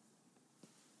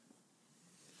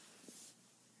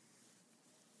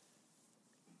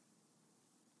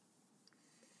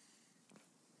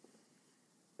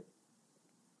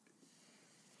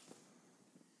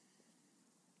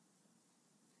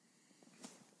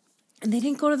 And they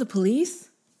didn't go to the police?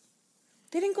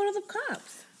 They didn't go to the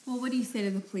cops. Well, what do you say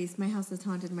to the police? My house is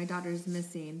haunted. My daughter's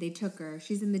missing. They took her.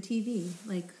 She's in the TV.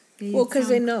 Like, Well, because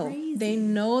they know. crazy. They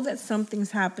know that something's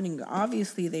happening.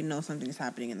 Obviously, they know something's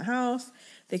happening in the house.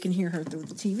 They can hear her through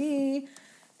the TV.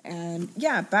 And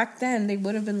yeah, back then, they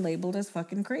would have been labeled as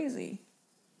fucking crazy.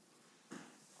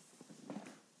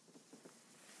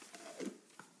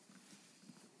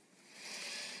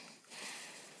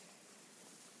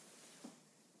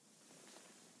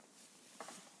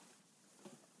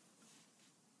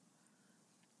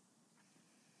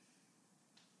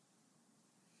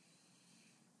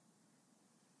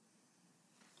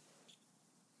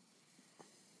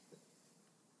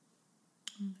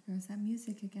 Oh, there's that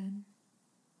music again.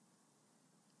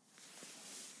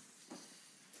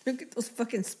 Look at those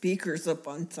fucking speakers up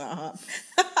on top.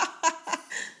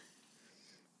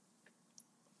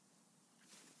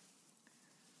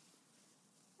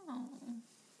 Oh.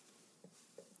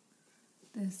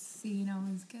 This scene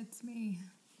always gets me.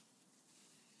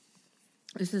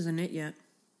 This isn't it yet.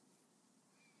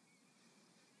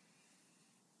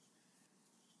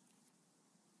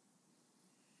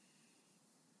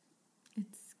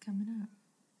 It's coming up.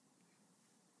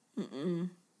 Mm-mm.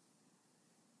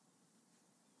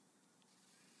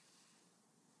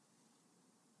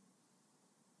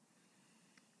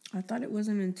 I thought it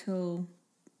wasn't until,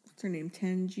 what's her name,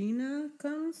 Tangina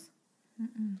comes?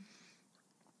 Mm-mm.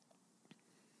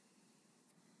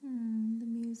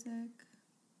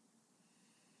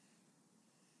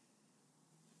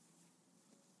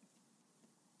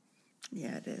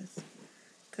 Yeah, it is.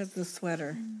 Because the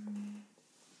sweater.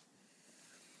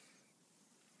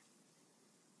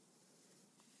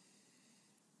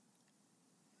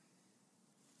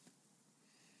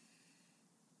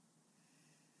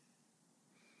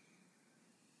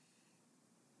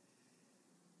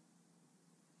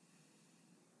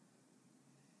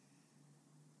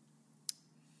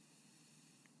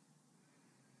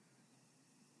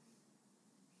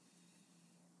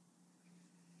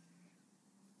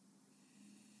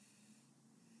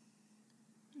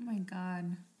 Oh my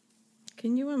God.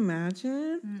 Can you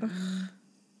imagine?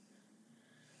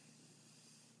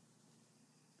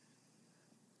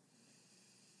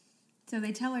 So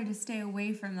they tell her to stay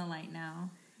away from the light now.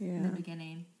 Yeah. In the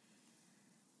beginning.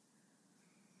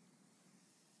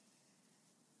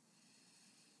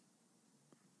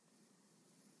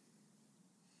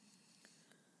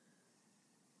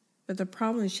 But the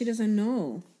problem is she doesn't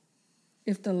know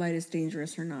if the light is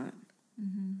dangerous or not.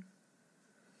 Mm-hmm.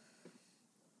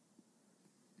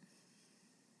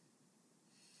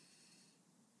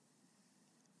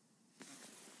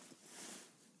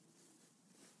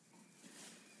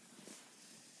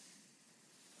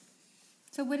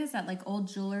 So what is that, like old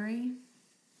jewelry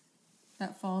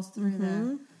that falls through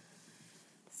the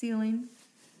ceiling?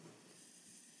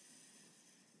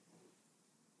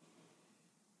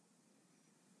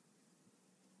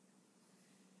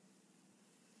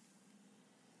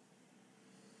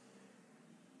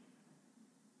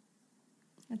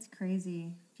 That's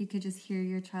crazy. If you could just hear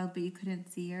your child, but you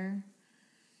couldn't see her.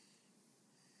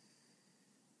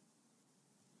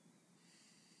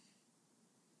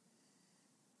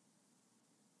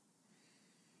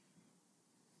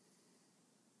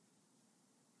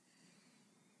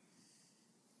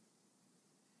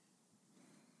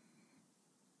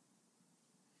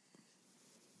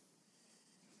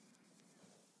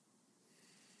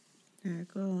 There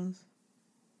it goes.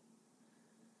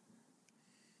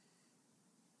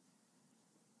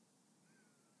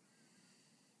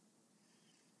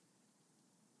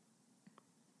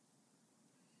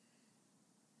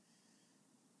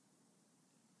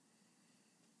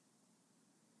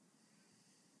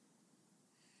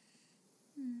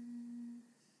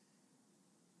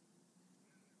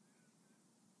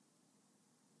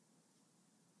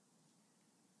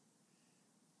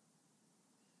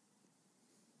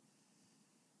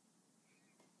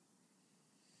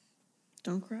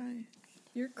 Don't cry.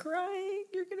 You're crying.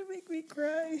 You're going to make me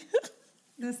cry.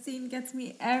 This scene gets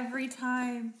me every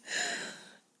time.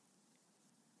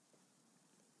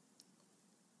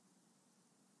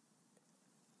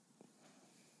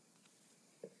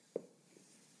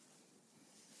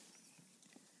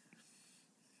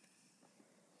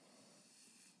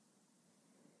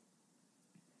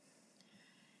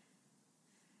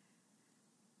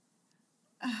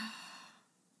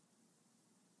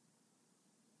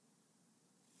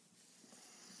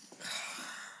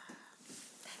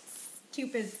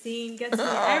 Stupid scene gets me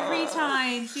every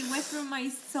time. She went through my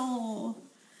soul.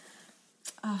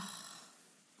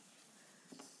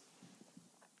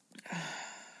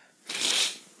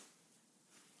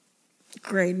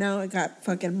 Great. Now I got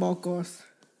fucking mocos.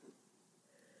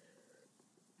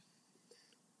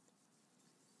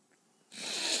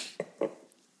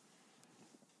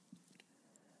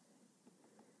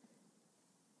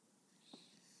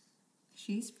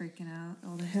 She's freaking out.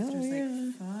 Older Hell sister's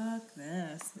yeah. like, fuck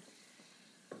this.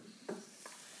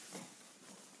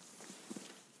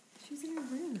 She's in her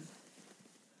room.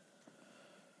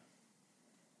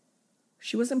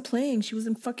 She wasn't playing. She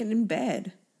wasn't fucking in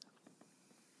bed.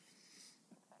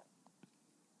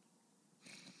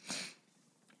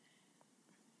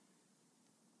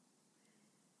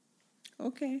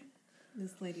 Okay.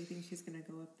 This lady thinks she's gonna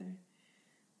go up there.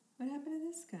 What happened to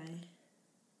this guy?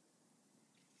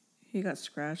 He got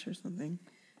scratched or something.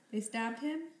 They stabbed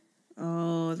him?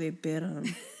 Oh, they bit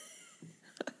him.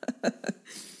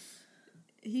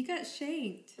 He got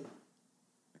shanked.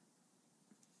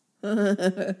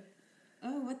 Oh,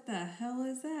 what the hell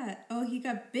is that? Oh, he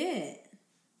got bit.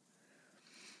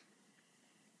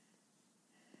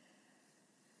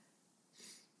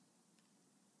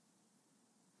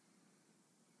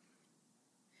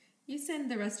 You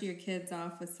send the rest of your kids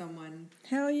off with someone.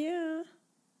 Hell yeah.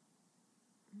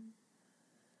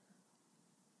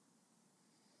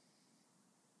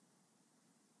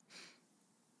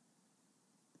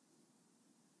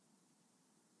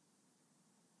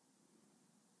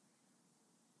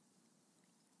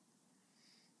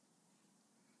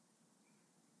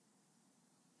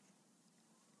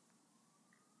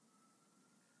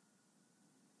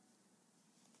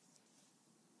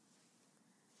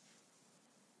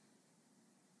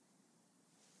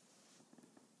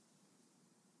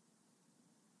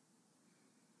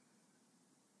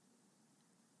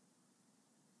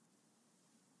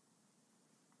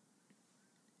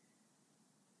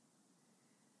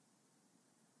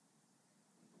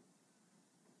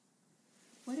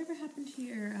 happened to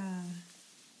your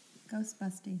ghost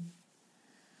busting?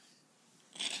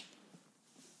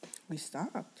 We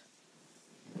stopped.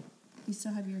 You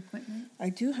still have your equipment? I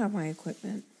do have my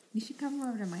equipment. You should come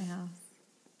over to my house.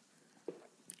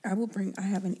 I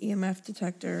have an EMF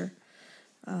detector.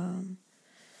 I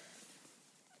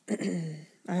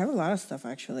have a lot of stuff,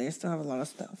 actually. I still have a lot of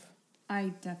stuff.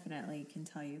 I definitely can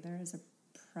tell you there is a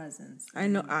presence. I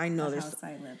know the there's house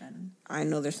I live in. I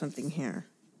know there's something here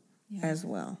as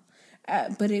well.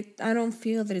 But I don't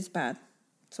feel that it's bad.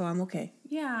 So I'm okay.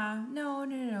 Yeah. No,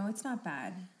 it's not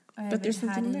bad. But there's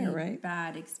something there, right?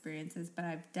 Bad experiences, but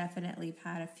I've definitely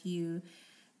had a few,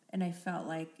 and I felt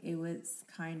like it was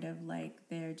kind of like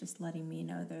they're just letting me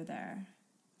know they're there.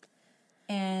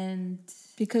 And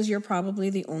because you're probably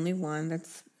the only one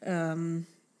that's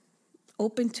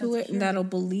open to it and that'll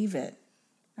believe it.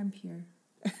 I'm pure.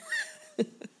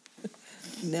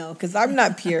 No, because I'm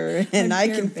not pure and I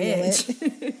can feel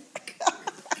it.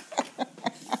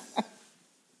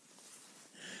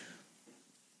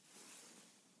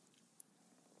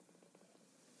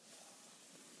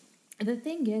 The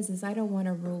thing is I don't want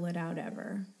to rule it out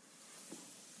ever.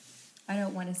 I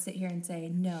don't want to sit here and say,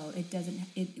 no, it doesn't.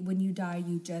 When you die,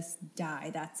 you just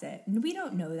die. That's it. And we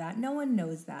don't know that. No one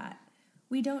knows that.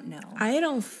 We don't know. I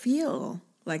don't feel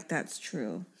like that's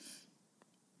true.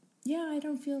 Yeah, I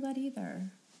don't feel that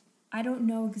either. I don't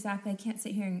know exactly. I can't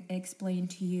sit here and explain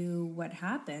to you what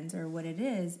happens or what it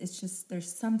is. It's just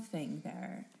there's something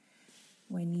there.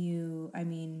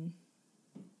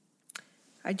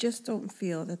 I just don't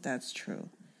feel that that's true.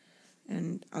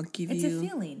 And It's a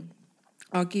feeling.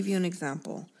 I'll give you an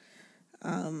example.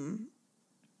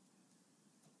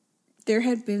 There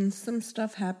had been some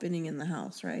stuff happening in the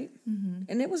house, right? Mm-hmm.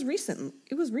 And it was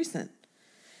recent.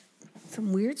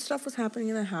 Some weird stuff was happening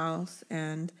in the house,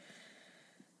 and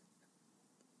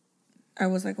I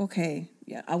was like, okay,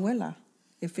 yeah, abuela,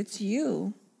 if it's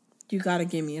you, you got to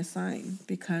give me a sign.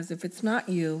 Because if it's not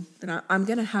you, then I'm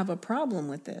going to have a problem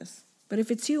with this. But if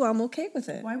it's you, I'm okay with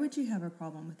it. Why would you have a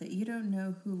problem with it? You don't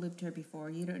know who lived here before.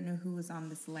 You don't know who was on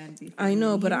this land before. I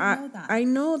know, but I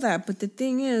know that. But the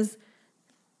thing is,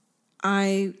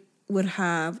 I would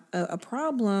have a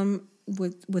problem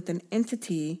with an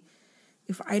entity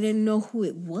if I didn't know who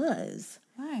it was.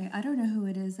 Why? I don't know who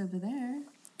it is over there.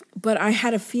 But I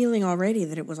had a feeling already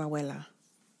that it was abuela.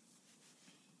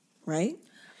 Right?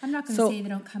 I'm not going to say they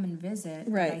don't come and visit.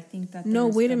 Right. But I think that no,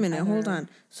 wait a minute. Hold on.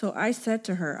 So I said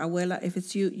to her, abuela, if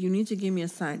it's you, you need to give me a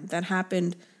sign. That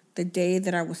happened the day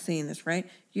that I was saying this, right?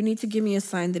 You need to give me a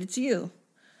sign that it's you.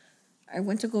 I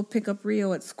went to go pick up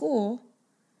Rio at school,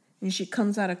 and she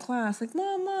comes out of class like,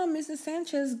 Mom, Mrs.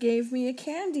 Sanchez gave me a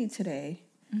candy today.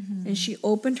 Mm-hmm. And she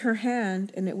opened her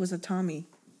hand, and it was a Tommy.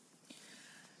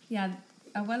 Yeah,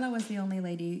 abuela was the only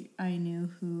lady I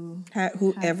knew who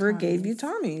ever gave you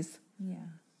Tommies. Yeah.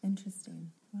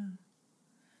 Interesting. Wow.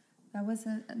 That was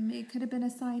it could have been a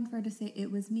sign for her to say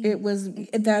it was me.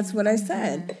 That's what I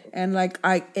said. And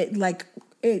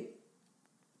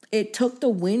it took the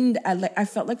wind. I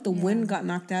felt like the wind got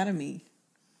knocked out of me.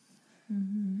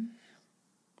 Mm-hmm.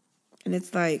 And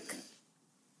it's like,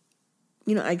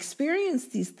 I experience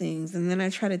these things and then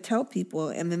I try to tell people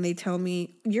and then they tell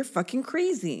me, you're fucking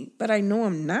crazy. But I know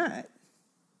I'm not.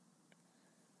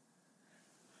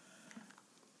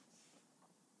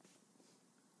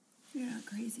 You're not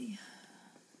crazy.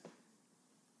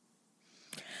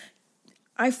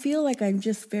 I feel like I'm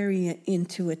just very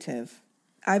intuitive.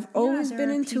 I've always been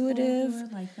intuitive. There are people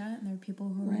who are like that, and there are people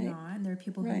who are not, and there are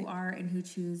people who are and who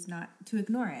choose not to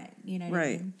ignore it. You know what I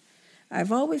mean?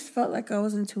 I've always felt like I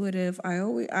was intuitive.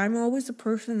 I'm always a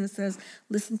person that says,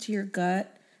 listen to your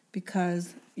gut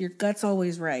because your gut's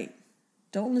always right.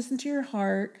 Don't listen to your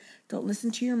heart. Don't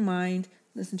listen to your mind.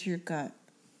 Listen to your gut.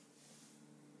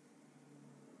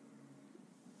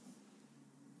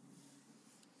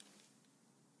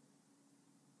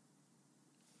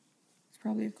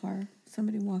 Probably a car.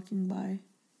 Somebody walking by.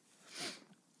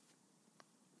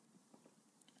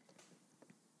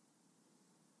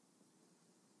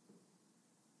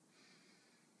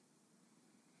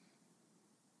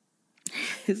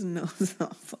 His nose is all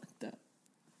fucked up.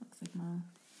 Looks like Mom.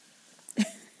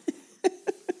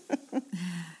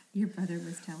 Your brother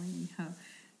was telling me how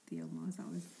Theo was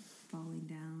always falling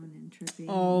down and tripping.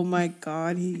 Oh my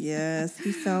God, he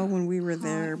fell when we were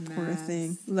there. Poor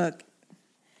thing. Look.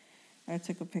 I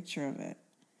took a picture of it.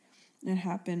 It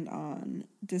happened on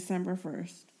December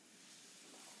 1st.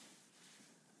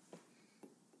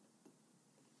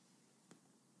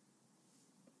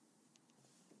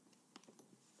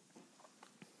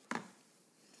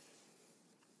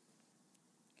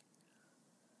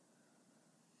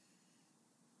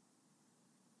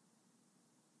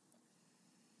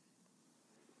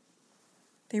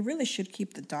 They really should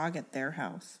keep the dog at their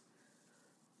house.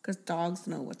 Because dogs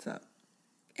know what's up.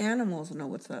 Animals know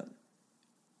what's up.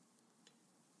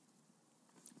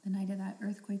 The night of that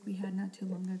earthquake we had not too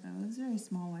long ago, it was a very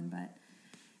small one, but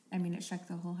I mean, it shook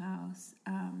the whole house.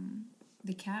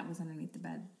 The cat was underneath the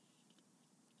bed.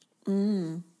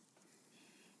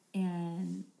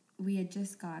 And we had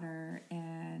just got her,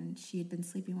 and she had been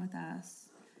sleeping with us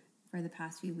for the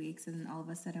past few weeks, and then all of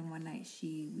a sudden one night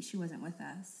she wasn't with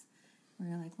us. We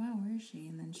were like, wow, where is she?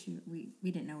 And then we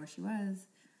didn't know where she was.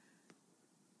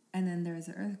 And then there was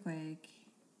an earthquake,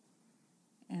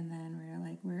 and then we were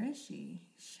like, where is she?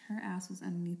 Her ass was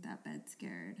underneath that bed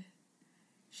scared.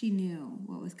 She knew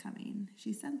what was coming.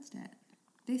 She sensed it.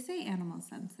 They say animals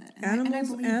sense it. And I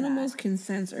believe animals that. Can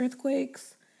sense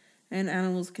earthquakes, and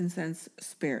animals can sense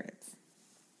spirits.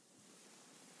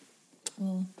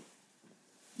 Well,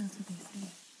 that's what they say.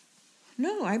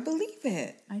 No, I believe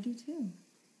it. I do too.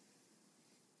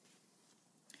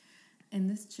 And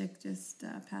this chick just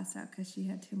passed out because she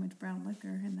had too much brown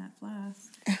liquor in that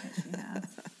flask that she has.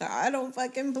 I don't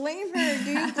fucking blame her.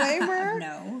 Do you blame her?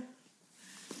 No.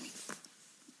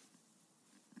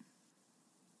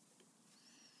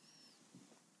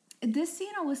 This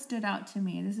scene always stood out to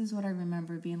me. This is what I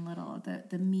remember being little.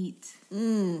 The meat.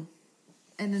 And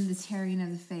then the tearing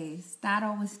of the face. That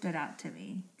always stood out to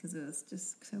me because it was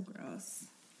just so gross.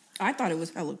 I thought it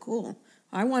was hella cool.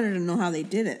 I wanted to know how they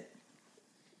did it.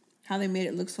 How they made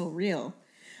it look so real.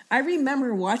 I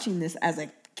remember watching this as a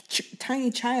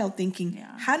tiny child thinking,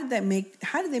 how did they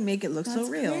make it look so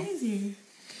real? That's crazy.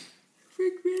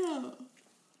 Freak me out.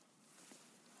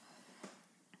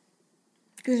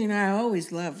 Because, I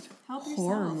always loved Help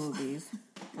horror yourself. movies,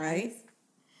 right?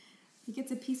 He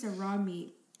gets a piece of raw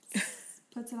meat,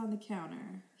 puts it on the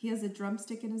counter. He has a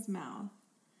drumstick in his mouth.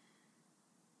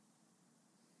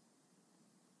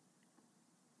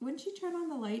 Wouldn't you turn on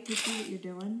the light to see what you're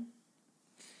doing?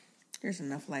 There's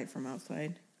enough light from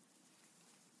outside.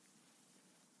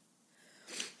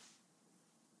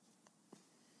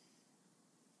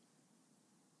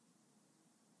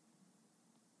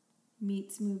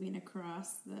 Meat's moving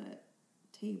across the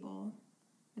table,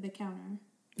 or the counter.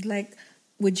 Like,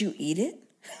 would you eat it?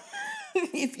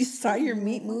 If you saw your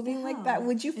meat moving like that,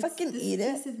 would you fucking eat it?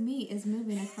 This piece of meat is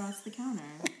moving across the counter.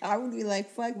 I would be like,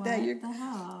 fuck What that. the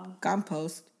hell?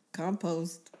 Compost.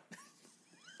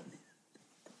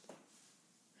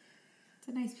 It's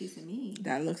a nice piece of meat.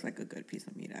 That looks like a good piece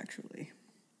of meat, actually.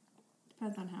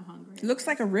 Depends on how hungry. It looks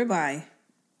like a ribeye.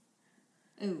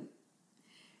 Oh.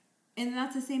 And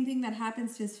that's the same thing that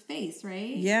happens to his face,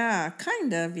 right? Yeah,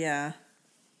 kind of, yeah.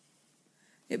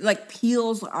 It like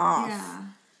peels off. Yeah.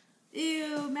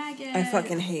 Ew, maggots. I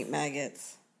fucking hate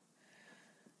maggots.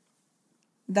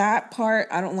 That part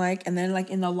I don't like. And then like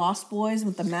in the Lost Boys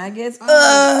with the maggots.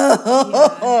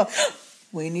 Yeah.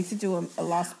 We need to do a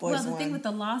Lost Boys one. Well, the thing with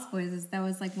the Lost Boys is that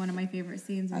was like one of my favorite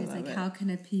scenes where it's like, it. how can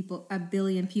a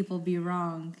billion people be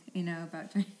wrong,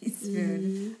 about Chinese food?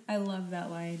 Mm-hmm. I love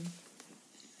that line.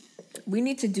 We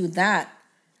need to do that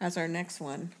as our next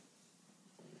one.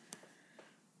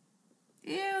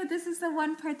 Ew, this is the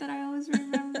one part that I always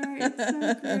remember. It's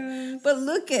so gross. But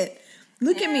look at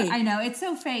me. I know, it's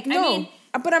so fake. No, I mean,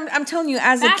 but I'm telling you,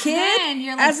 as a kid, then,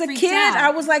 you're, like, as a freaked kid, out.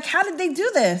 I was like, how did they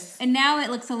do this? And now it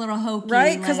looks a little hokey.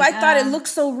 Right? Because I thought it looked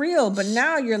so real, but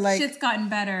now you're like, shit's gotten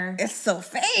better. It's so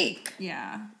fake.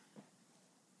 Yeah.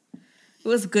 It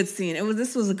was a good scene.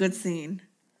 This was a good scene.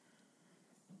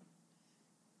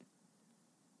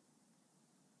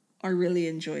 I really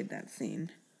enjoyed that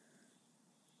scene.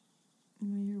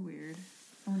 Well, you're weird.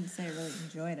 I wouldn't say I really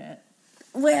enjoyed it.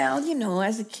 Well,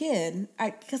 as a kid,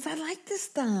 because I like this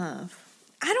stuff.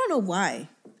 I don't know why.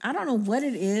 I don't know what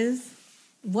it is.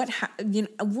 What?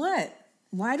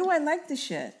 Why do I like this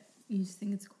shit? You just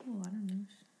think it's cool. I don't know.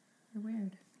 You're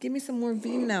weird. Give me some more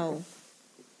vino.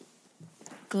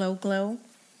 Glow.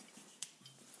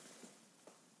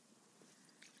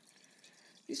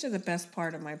 These are the best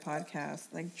part of my podcast,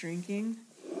 like drinking,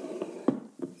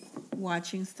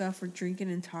 watching stuff, or drinking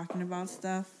and talking about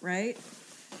stuff, right?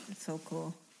 It's so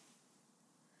cool.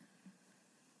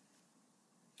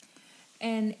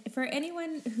 And for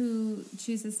anyone who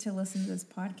chooses to listen to this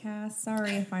podcast,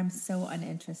 sorry if I'm so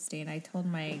uninteresting. I told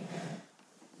my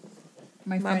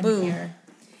friend boo here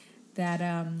that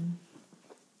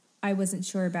I wasn't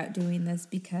sure about doing this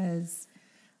because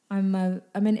I'm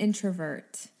an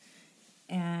introvert.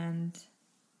 And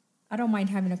I don't mind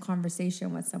having a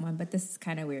conversation with someone, but this is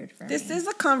kind of weird for me. This is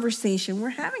a conversation. We're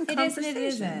having conversation. It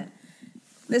isn't.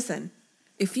 Listen,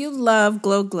 if you love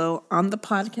Glow on the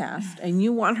podcast and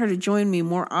you want her to join me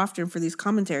more often for these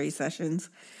commentary sessions,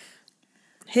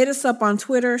 Hit us up on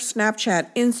Twitter,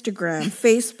 Snapchat, Instagram,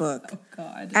 Facebook. Oh,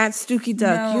 God. At Stooky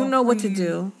Duck. No, you know please. what to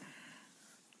do.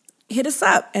 Hit us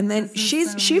up. And then she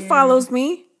weird. follows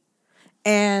me.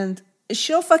 And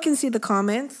she'll fucking see the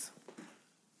comments.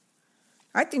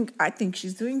 I think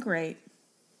she's doing great.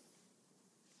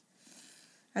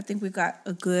 I think we've got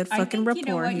a good fucking rapport here. You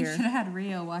know what? You should have had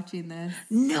Rio watching this.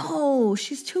 No,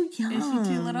 she's too young. Is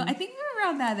she too little? I think we were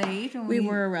around that age. When we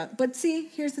were around. But see,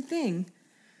 here's the thing.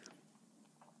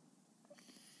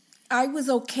 I was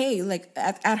okay. Like,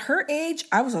 at her age,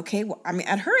 I was okay. I mean,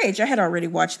 at her age, I had already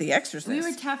watched The Exorcist. We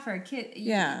were tougher.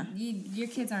 Yeah. Your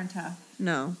kids aren't tough.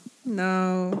 No,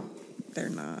 they're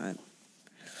not.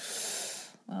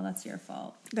 Well, that's your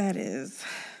fault. That is.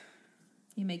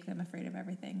 You make them afraid of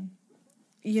everything.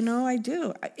 You know, I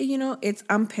do.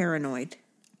 I'm paranoid.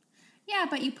 Yeah,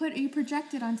 but you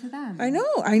project it onto them. I know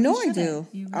I do.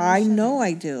 I know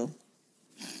I do.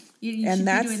 You and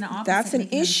that's an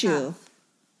issue. Tough.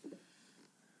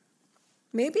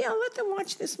 Maybe I'll let them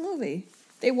watch this movie.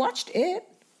 They watched it.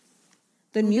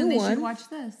 The new one. They should watch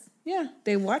this. Yeah,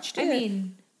 they watched it. I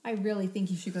mean, I really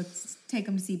think you should go take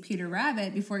them to see Peter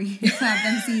Rabbit before you have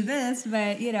them see this.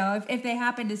 But, if they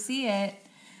happen to see it.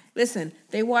 Listen,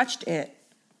 they watched it.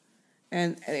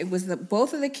 And it was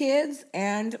both of the kids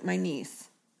and my niece.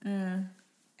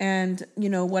 And,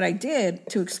 what I did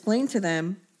to explain to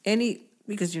them,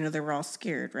 because, they were all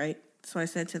scared, right? So I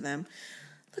said to them,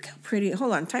 look how pretty.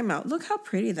 Hold on, time out. Look how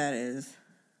pretty that is.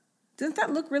 Doesn't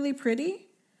that look really pretty?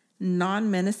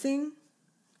 Non-menacing.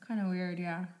 Kind of weird,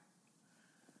 yeah.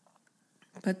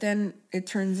 But then it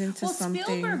turns into something.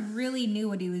 Spielberg really knew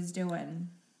what he was doing.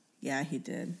 Yeah, he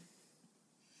did.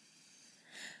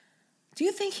 Do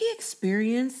you think he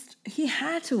experienced? He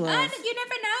had to have. You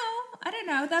never know. I don't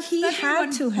know. That's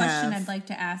one question I'd like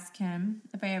to ask him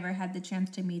if I ever had the chance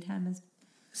to meet him.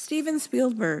 Steven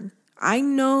Spielberg, I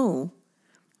know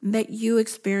that you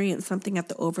experienced something at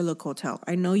the Overlook Hotel.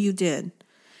 I know you did.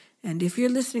 And if you're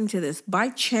listening to this, by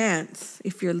chance,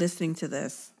 if you're listening to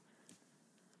this,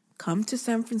 come to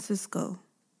San Francisco.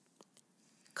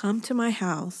 Come to my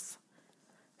house.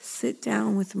 Sit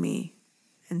down with me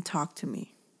and talk to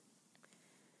me.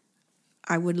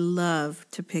 I would love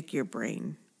to pick your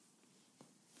brain.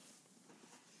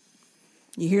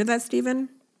 You hear that, Steven?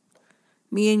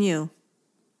 Me and you.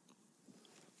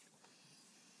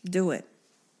 Do it.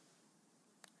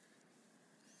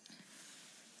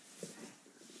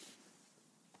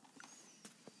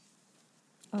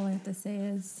 All I have to say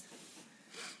is,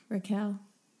 Raquel,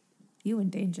 you in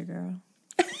danger, girl.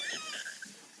 I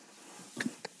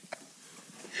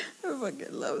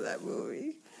fucking love that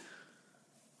movie.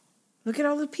 Look at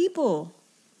all the people.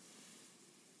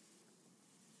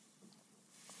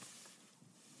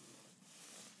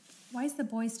 Why is the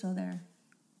boy still there?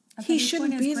 He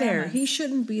shouldn't be there. He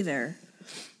shouldn't be there.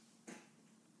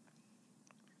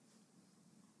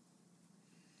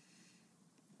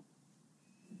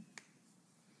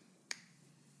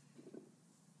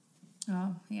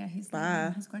 Oh, yeah, he's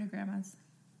going to grandma's.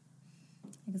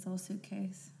 Like his little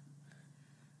suitcase.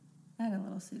 I had a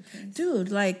little suitcase.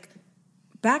 Dude,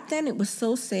 back then it was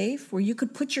so safe where you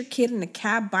could put your kid in a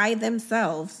cab by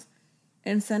themselves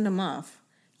and send them off.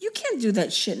 You can't do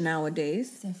that shit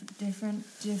nowadays.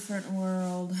 Different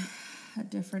world, a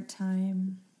different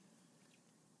time.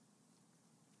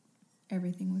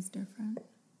 Everything was different.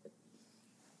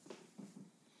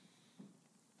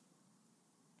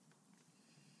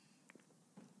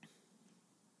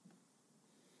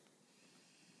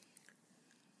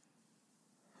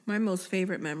 My most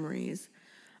favorite memories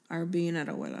are being at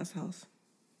Abuela's house.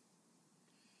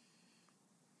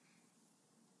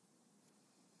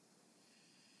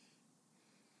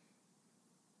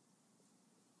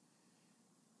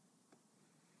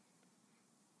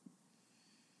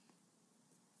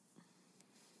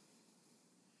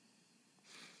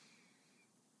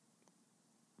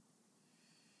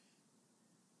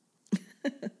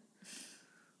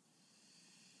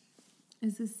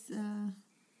 Is this,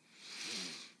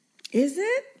 Is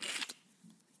it?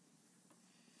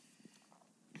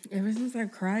 Ever since I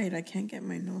cried, I can't get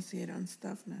my nose yet on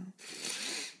stuff now.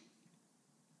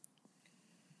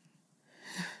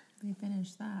 We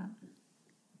finished that.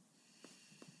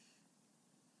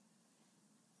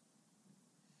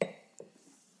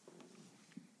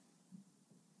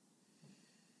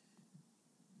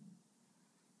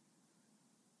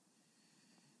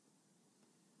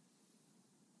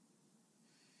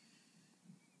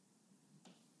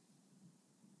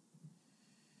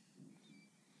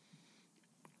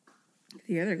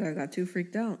 The other guy got too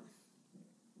freaked out.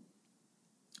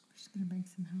 We're just going to bring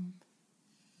some help.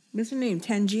 What's her name?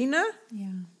 Tangina?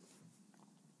 Yeah.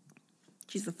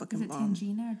 She's a Is fucking it bomb.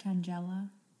 Tangina or Tangela?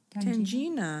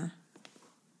 Tangina.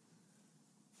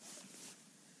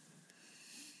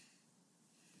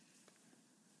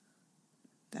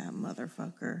 That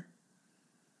motherfucker.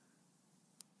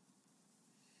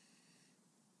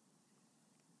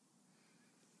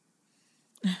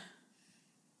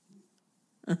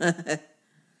 Oh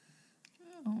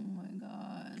my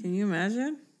God. Can you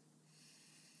imagine?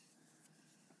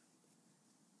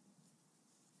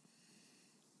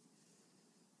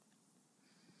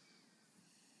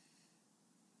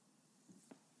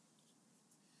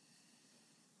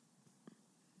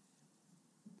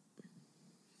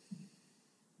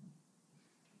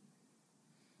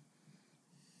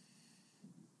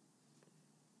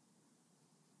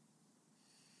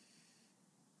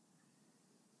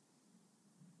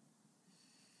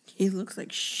 He looks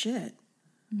like shit.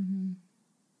 Mm-hmm.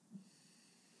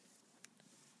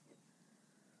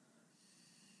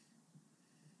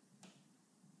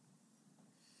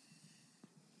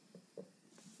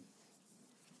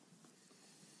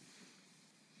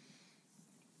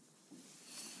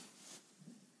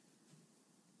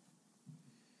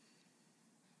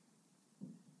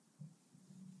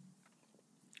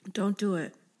 Don't do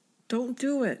it. Don't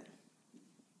do it.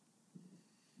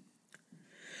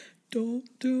 Don't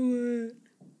do it.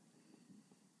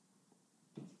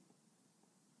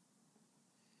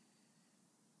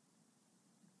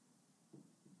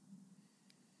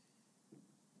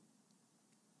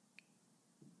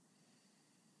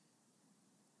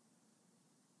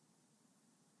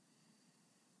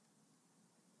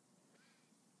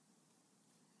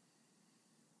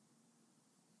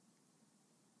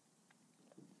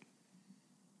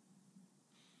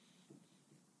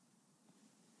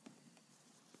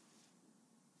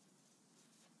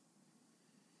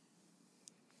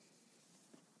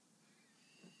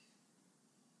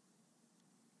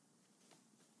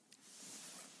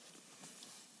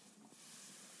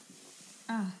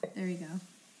 Ah, there you go.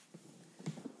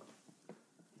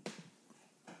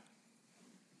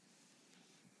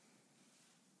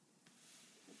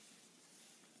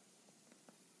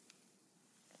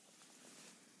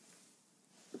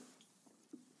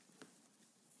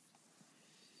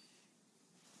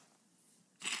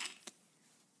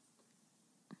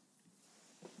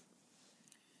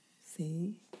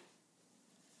 See?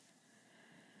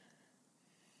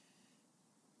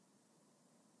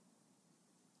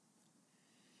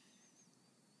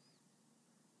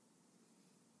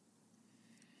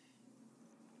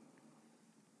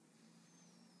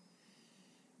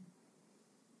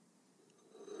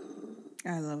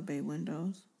 I love bay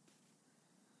windows.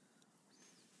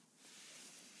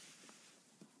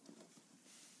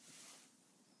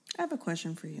 I have a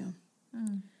question for you.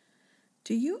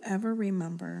 Do you ever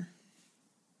remember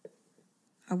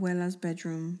Abuela's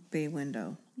bedroom bay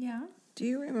window? Yeah. Do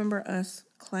you remember us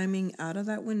climbing out of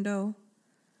that window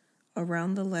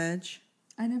around the ledge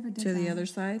I never did to that. the other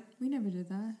side? We never did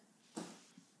that.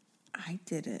 I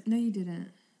did it. No, you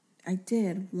didn't. I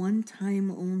did one time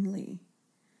only.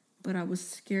 But I was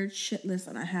scared shitless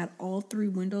and I had all 3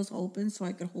 windows open so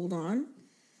I could hold on.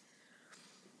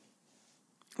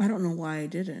 I don't know why I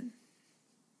did it.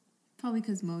 Probably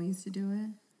because Mo used to do it,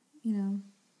 you know.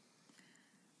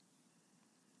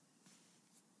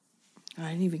 I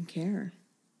didn't even care.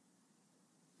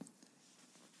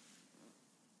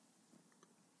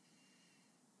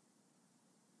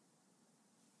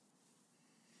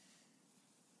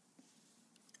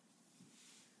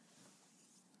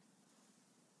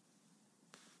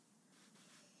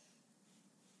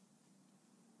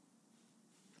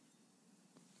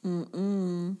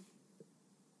 Mm-mm.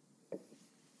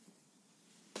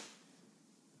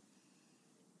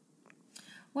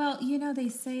 Well, you know, they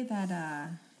say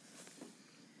that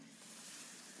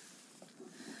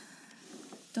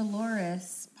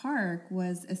Dolores Park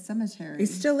was a cemetery. It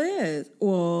still is.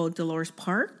 Well, Dolores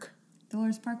Park?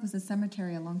 Dolores Park was a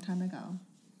cemetery a long time ago.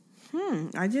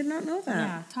 I did not know that.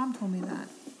 Yeah, Tom told me that.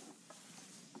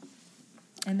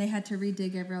 And they had to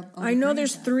redig all the I know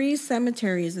there's graves up. 3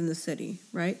 cemeteries in the city,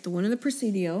 right? The one in the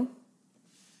Presidio,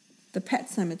 the Pet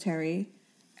Cemetery,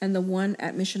 and the one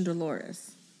at Mission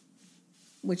Dolores,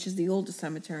 which is the oldest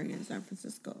cemetery in San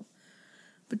Francisco.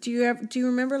 But do you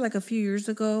remember like a few years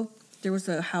ago, there was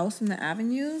a house in the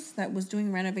Avenues that was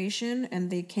doing renovation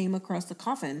and they came across the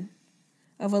coffin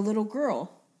of a little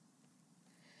girl.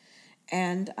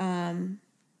 And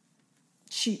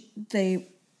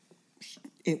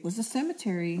it was a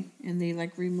cemetery and they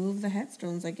like removed the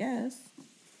headstones, I guess.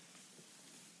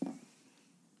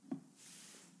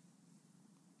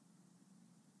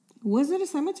 Was it a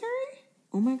cemetery?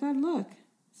 Oh my God, look.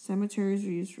 Cemeteries are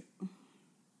used for...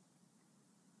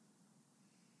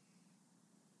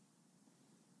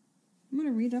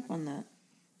 read up on that.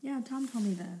 Yeah, Tom told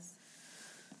me this.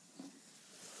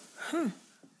 Huh.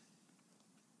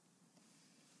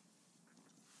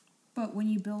 But when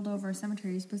you build over a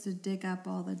cemetery, you're supposed to dig up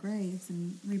all the graves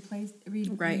and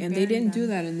Right, and they didn't do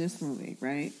that in this movie,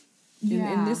 right?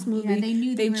 Yeah. In this movie, they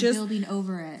knew they were building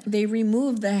over it. They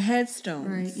removed the headstones.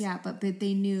 Right, yeah, but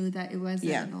they knew that it was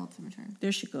an old cemetery.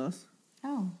 There she goes.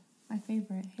 Oh, my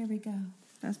favorite. Here we go.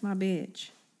 That's my bitch.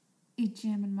 You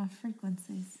jamming my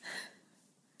frequencies.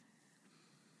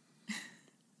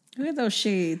 Look at those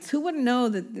shades. Who would know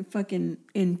that the fucking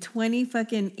in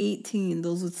 2018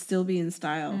 those would still be in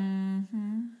style?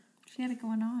 Mm-hmm. She had it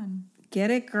going on.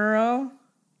 Get it, girl?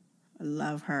 I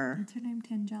love her. What's her name?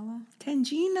 Tangina.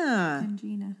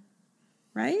 Tangina.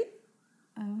 Right?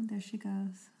 Oh, there she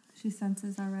goes. She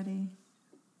senses already.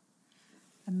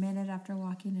 A minute after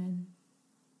walking in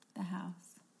the house.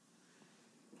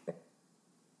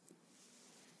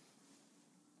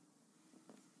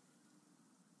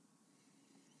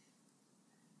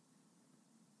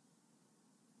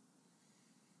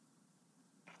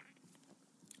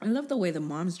 I love the way the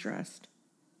mom's dressed.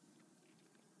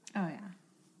 Oh, yeah.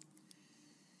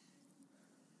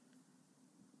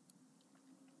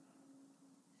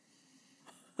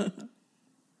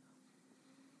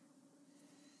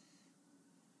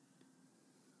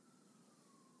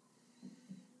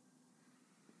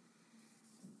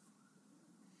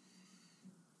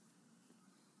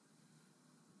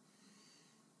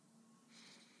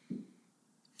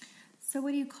 So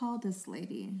what do you call this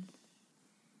lady?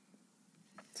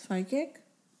 Psychic?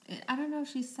 I don't know if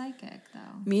she's psychic,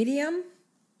 though. Medium?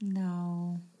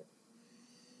 No.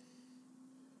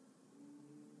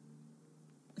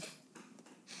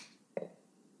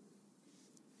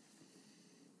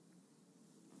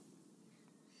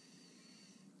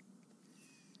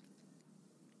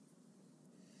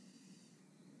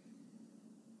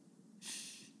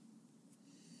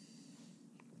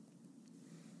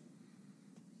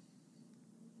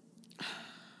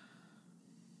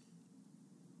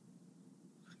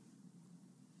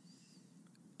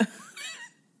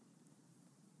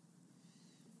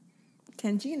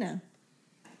 Tangina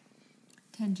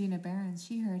Barons.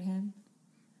 She heard him.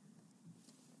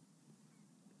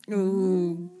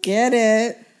 Ooh, get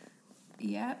it.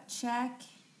 Yep, check.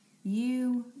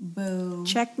 You, boo.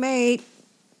 Checkmate.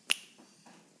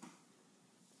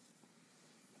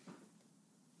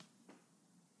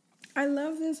 I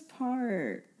love this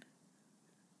part.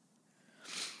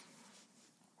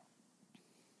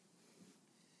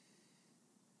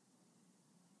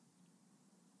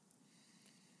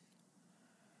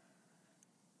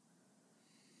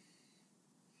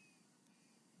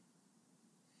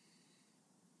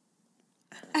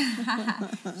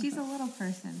 She's a little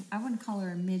person. I wouldn't call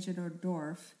her a midget or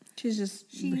dwarf. She's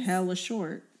hella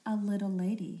short. A little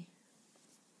lady.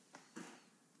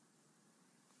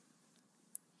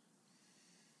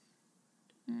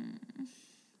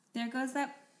 There goes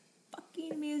that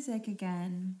fucking music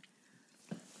again.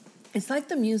 It's like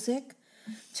the music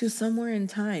to Somewhere in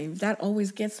Time. That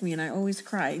always gets me and I always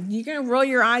cry. You can roll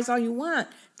your eyes all you want.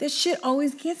 This shit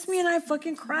always gets me and I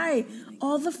fucking cry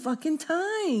all the fucking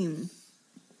time.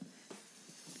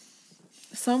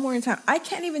 Somewhere in Time. I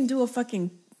can't even do a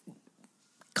fucking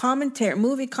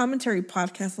movie commentary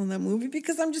podcast on that movie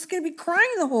because I'm just going to be crying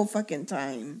the whole fucking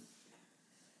time.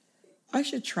 I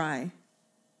should try.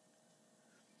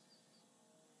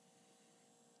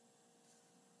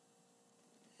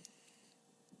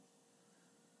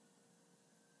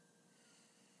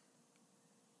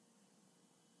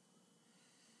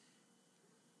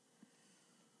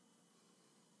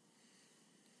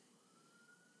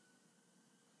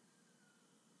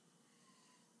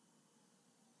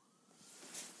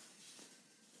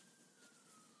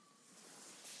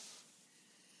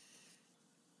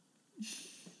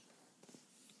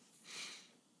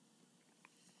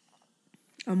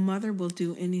 A mother will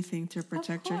do anything to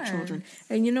protect her children.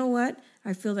 And you know what?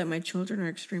 I feel that my children are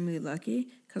extremely lucky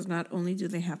because not only do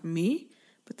they have me,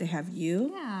 but they have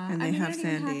you and they have Sandy.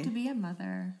 You don't even have to be a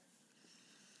mother.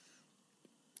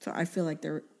 So I feel like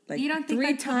they're like you don't think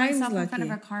 3 times lucky. In front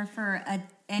of a car for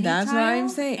any That's child? What I'm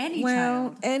saying.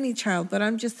 Any child. But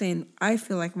I'm just saying, I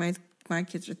feel like my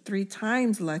kids are 3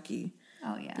 times lucky.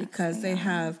 Oh, yeah. Because they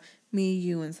have me,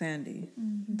 you, and Sandy.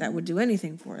 Mm-hmm. That would do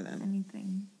anything for them.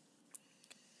 Anything.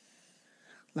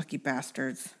 Lucky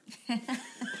bastards.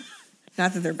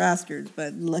 Not that they're bastards,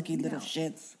 but lucky little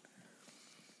shits.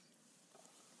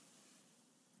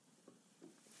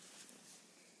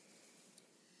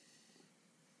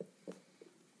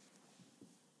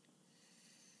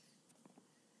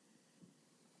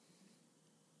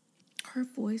 Her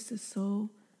voice is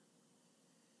so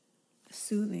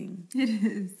soothing. It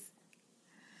is.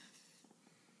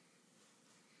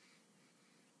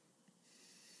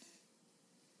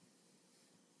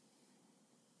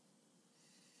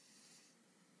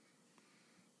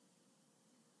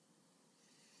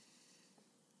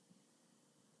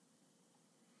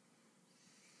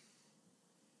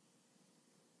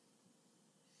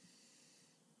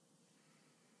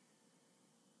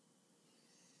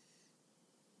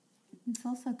 It's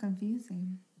also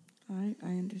confusing. I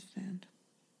understand.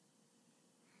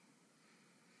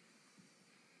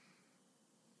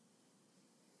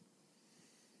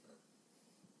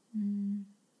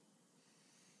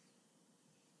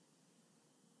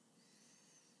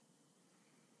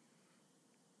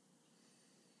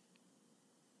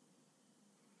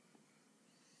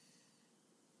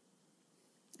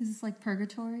 Is this like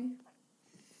purgatory?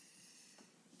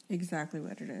 Exactly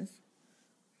what it is.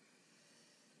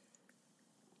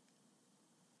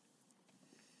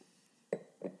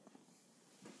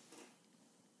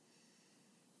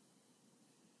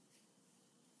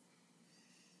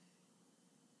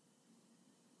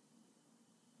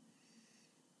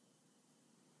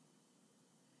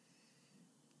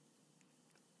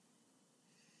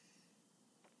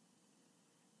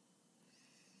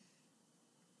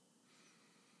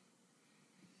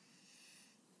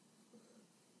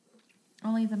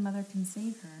 Only the mother can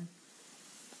save her.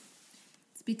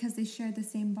 It's because they share the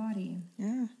same body.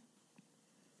 Yeah.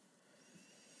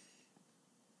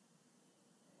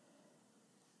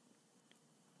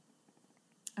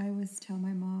 I always tell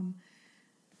my mom,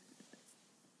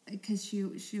 because she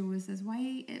always says,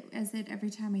 "Why is it every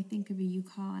time I think of you, you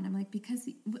call?" And I'm like, "Because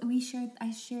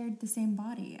I shared the same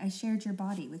body. I shared your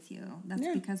body with you. That's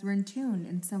because we're in tune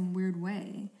in some weird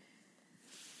way."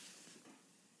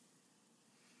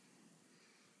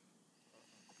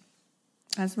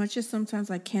 As much as sometimes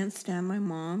I can't stand my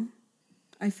mom,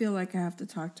 I feel like I have to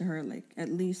talk to her like at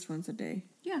least once a day.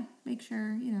 Yeah, make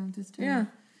sure, just to, Yeah.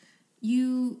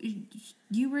 You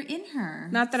were in her.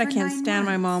 Not that I can't stand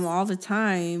my mom all the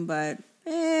time, but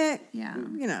yeah,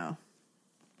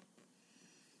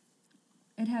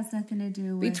 it has nothing to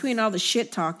do with between all the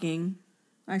shit talking,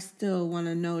 I still want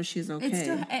to know she's okay. It's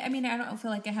still. I mean, I don't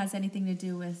feel like it has anything to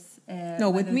do with no,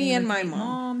 with me and my mom.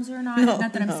 Moms or not. No,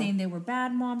 not that I'm saying they were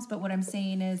bad moms, but what I'm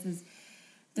saying is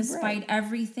despite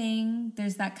everything,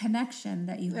 there's that connection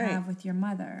that you have with your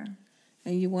mother,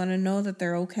 and you want to know that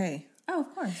they're okay. Oh,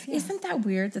 of course. Yeah. Isn't that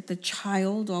weird that the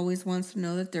child always wants to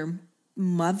know that their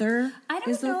mother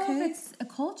is okay? I don't know if it's a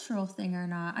cultural thing or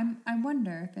not. I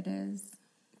wonder if it is.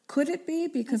 Could it be?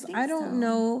 Because I don't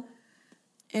know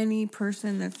any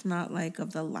person that's not like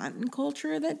of the Latin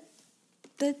culture that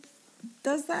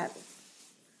does that.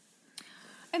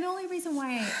 And the only reason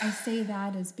why I say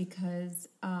that is because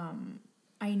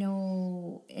I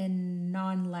know in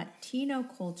non-Latino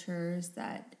cultures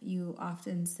that you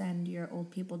often send your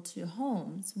old people to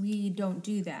homes. We don't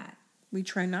do that. We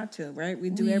try not to, right?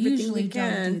 We do everything we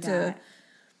can to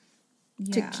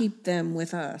keep them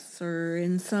with us or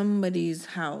in somebody's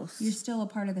house. You're still a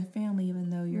part of the family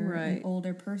even though you're an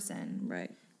older person.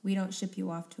 Right. We don't ship you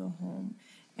off to a home.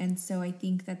 And so I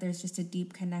think that there's just a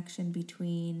deep connection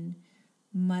between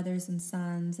mothers and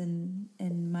sons and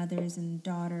mothers and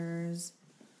daughters.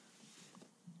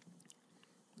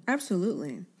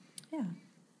 Absolutely. Yeah.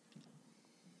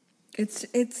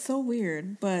 It's so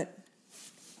weird, but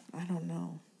I don't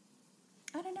know.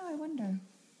 I wonder.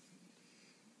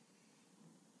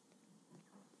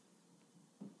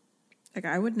 Like,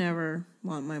 I would never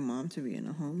want my mom to be in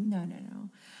a home. No.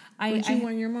 Would you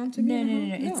want your mom to be in a home?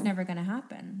 No. It's never going to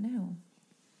happen. No.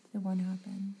 It won't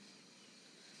happen.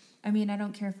 I mean, I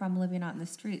don't care if I'm living out in the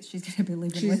streets. She's going to be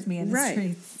living with me in the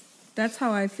streets. That's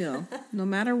how I feel. No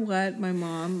matter what, my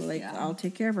mom, I'll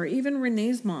take care of her. Even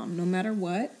Renee's mom, no matter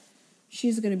what,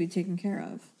 she's going to be taken care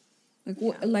of.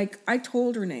 Like I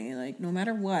told Renee, no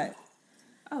matter what,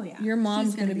 your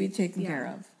mom's going to be taken care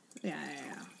of. Yeah.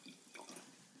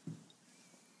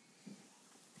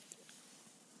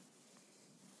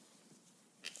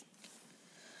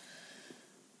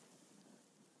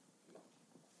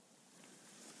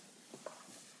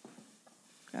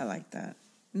 I like that.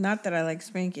 Not that I like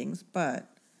spankings, but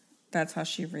that's how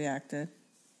she reacted.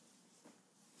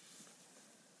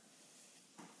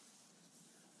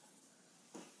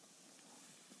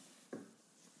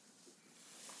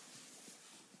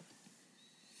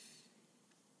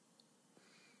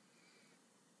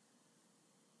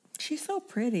 She's so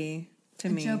pretty to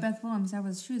me. Jo Beth Williams,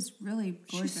 she was really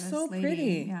gorgeous. She's so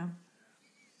pretty. Yeah.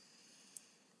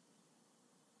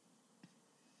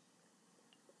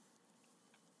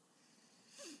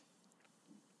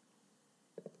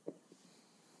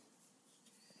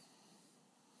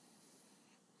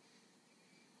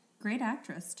 Great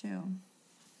actress, too.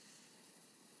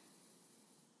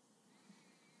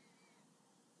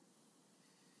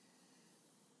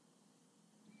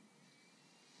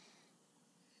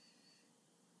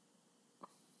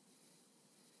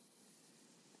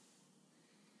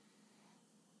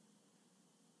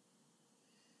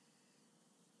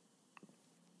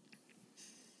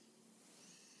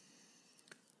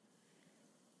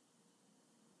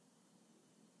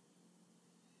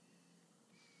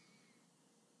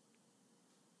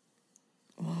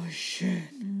 Oh, shit.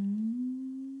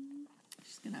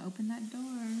 She's going to open that door.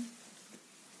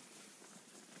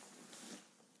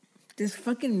 This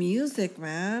fucking music,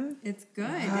 man. It's good.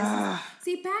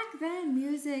 See, back then,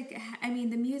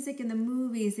 the music in the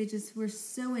movies, they just were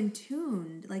so in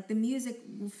tuned. Like, the music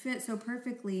fit so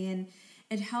perfectly, and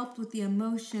it helped with the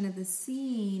emotion of the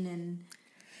scene. And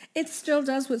it still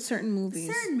does with certain movies.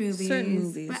 Certain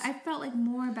movies. But I felt like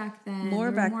more back then.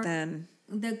 Then.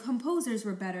 The composers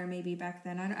were better maybe back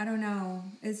then. I don't know.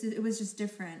 It was just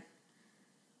different.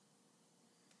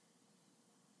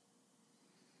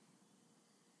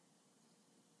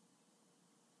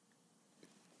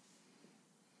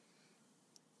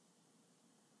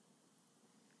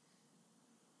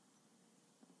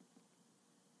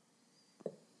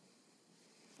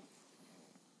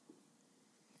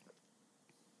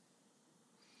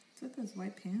 With those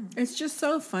white pants. It's just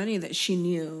so funny that she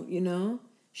knew, you know?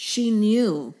 She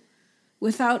knew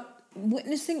without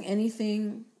witnessing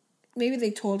anything. Maybe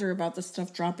they told her about the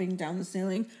stuff dropping down the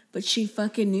ceiling, but she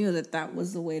fucking knew that that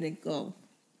was the way to go.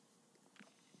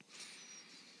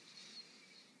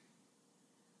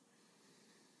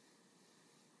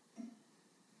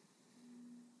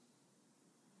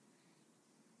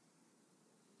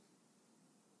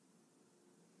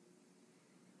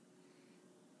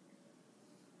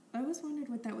 I always wondered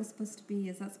what that was supposed to be.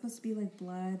 Is that supposed to be like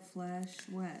blood, flesh,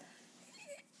 what?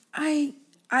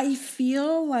 I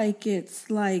feel like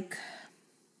it's like...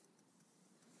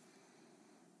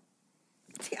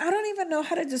 See, I don't even know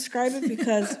how to describe it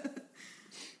because...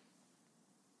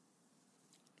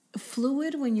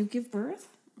 fluid when you give birth?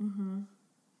 Mm-hmm.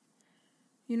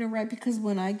 You know, right? Because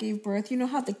when I gave birth, you know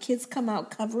how the kids come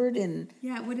out covered in...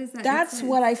 Yeah, what is that? That's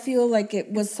what I feel like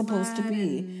it was supposed to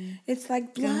be. It's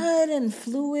like blood and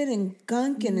fluid and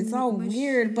gunk and it's all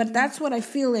weird, but that's what I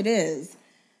feel it is.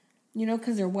 You know,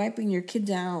 because they're wiping your kid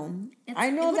down. I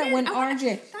know that when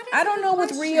RJ... I don't know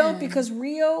with Rio, because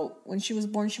Rio, when she was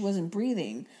born, she wasn't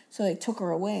breathing. So they took her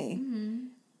away. Mm-hmm.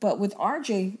 But with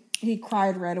RJ, he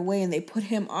cried right away and they put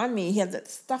him on me. He had that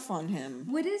stuff on him.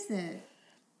 What is it?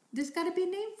 There's got to be a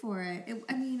name for it.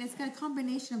 It's got a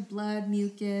combination of blood,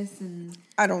 mucus, and...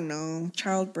 I don't know.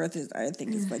 Childbirth is, I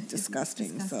think, is like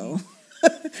disgusting. So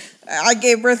I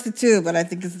gave birth to 2, but I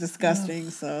think it's disgusting.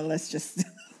 So let's just...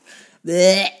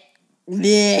 bleh.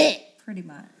 Bleh. Pretty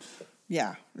much.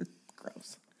 Yeah, it's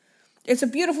gross. It's a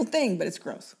beautiful thing, but it's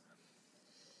gross.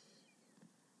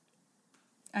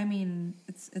 I mean,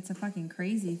 it's a fucking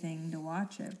crazy thing to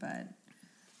watch it, but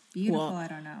beautiful, I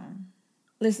don't know.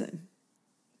 Listen,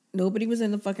 nobody was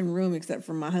in the fucking room except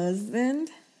for my husband.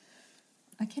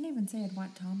 I can't even say I'd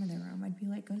want Tom in the room. I'd be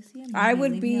like, go see him. I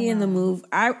would be in the move.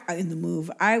 I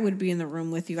would be in the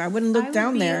room with you. I wouldn't look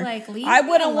down there. I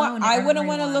wouldn't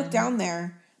want to look down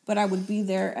there, but I would be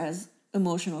there as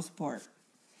emotional support.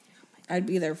 I'd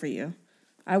be there for you.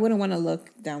 I wouldn't want to look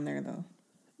down there though,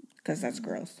 because that's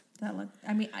gross. No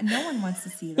one wants to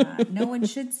see that. No one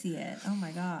should see it. Oh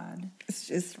my God. It's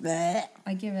just bleh.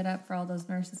 I give it up for all those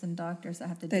nurses and doctors that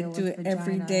have to deal with vaginas. That do it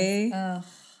every day. Ugh.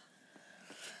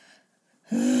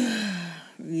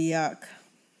 Yuck.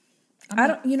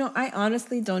 I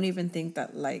honestly don't even think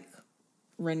that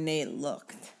Renee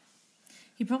looked.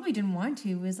 He probably didn't want to.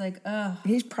 He was like, ugh.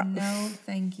 No,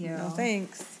 thank you. No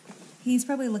thanks. He's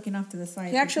probably looking off to the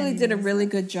side. He actually did a really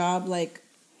good job,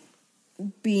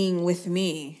 being with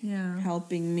me. Yeah.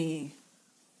 Helping me.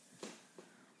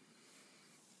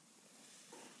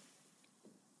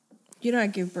 You know, I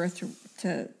gave birth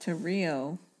to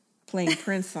Rio playing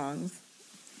Prince songs.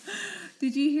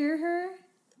 Did you hear her?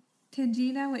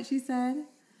 Tangina, what she said?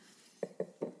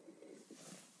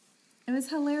 It was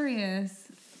hilarious.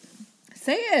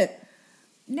 Say it.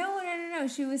 No.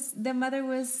 The mother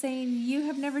was saying, you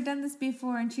have never done this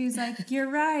before. And she was like, you're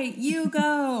right. You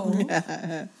go.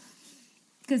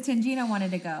 Because Tangina wanted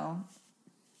to go.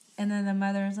 And then the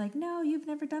mother was like, no, you've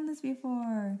never done this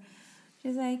before.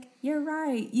 She's like, you're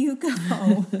right. You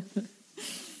go.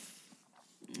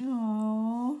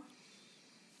 Aww.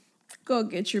 Go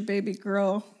get your baby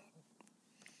girl.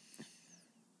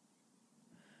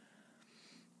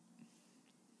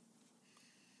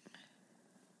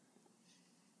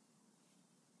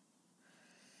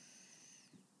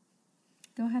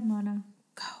 Go ahead, Mona.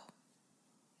 Go.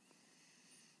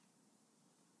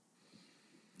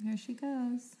 Here she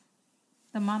goes.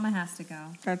 The mama has to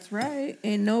go. That's right.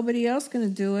 Ain't nobody else gonna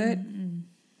do it.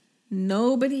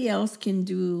 Nobody else can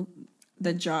do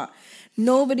the job.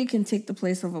 Nobody can take the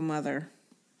place of a mother.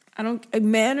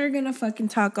 Men are gonna fucking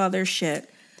talk all their shit.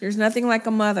 There's nothing like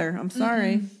a mother. I'm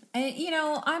sorry. And,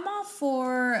 I'm all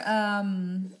for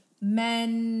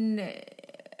men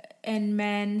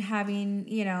having,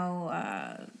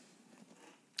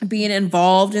 Being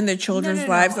involved in their children's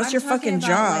lives. That's I'm your talking fucking about,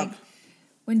 job. like,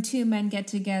 when two men get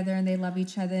together and they love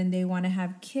each other and they want to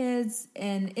have kids,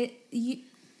 and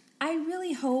I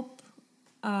really hope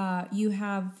you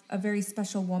have a very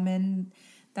special woman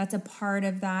that's a part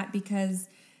of that, because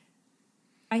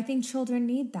I think children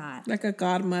need that. Like a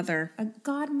godmother. A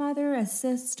godmother, a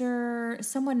sister,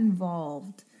 someone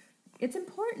involved. It's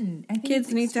important. I think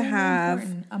Kids need to have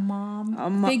important. A mom a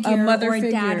mother or a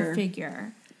figure. dad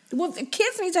figure. Well, the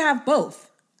kids need to have both.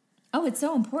 Oh, it's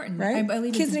so important. Right? I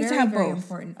believe Kids it's need to very, have very both.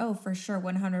 important. Oh, for sure,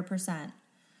 100%.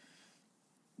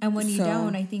 And when you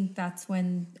don't, I think that's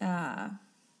when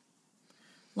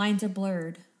lines are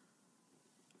blurred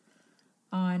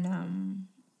on...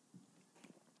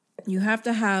 You have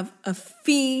to have a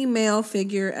female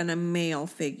figure and a male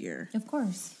figure. Of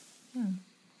course. Yeah.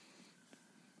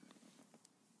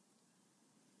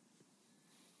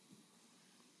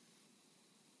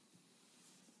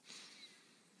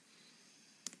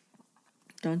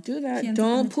 Don't do that.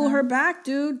 Don't pull her back,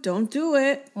 dude. Don't do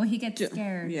it. Well, he gets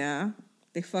scared. Yeah.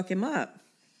 They fuck him up.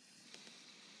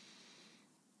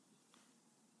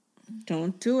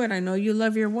 Don't do it. I know you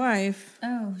love your wife.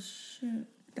 Oh, shit.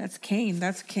 That's Cain.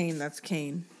 That's Cain. That's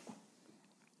Cain.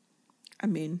 I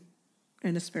mean,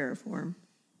 in a spirit form.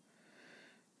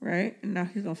 Right? And now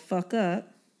he's going to fuck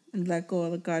up and let go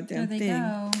of the goddamn thing. There they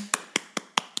go.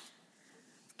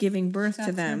 Giving birth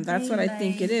to them. That's what I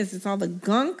think it is. It's all the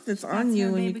gunk that's on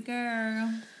you. Her And baby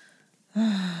girl.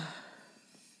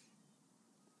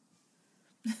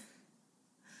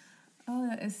 Oh,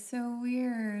 that is so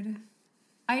weird.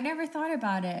 I never thought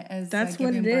about it as that's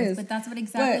what it birth, is. but that's what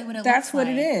exactly what it that's looks what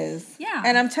like. it is. Yeah.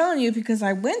 And I'm telling you because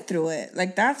I went through it.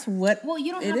 Like that's what. Well,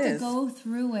 you don't have to go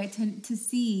through it to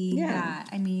see that.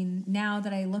 I mean, now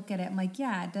that I look at it, I'm like,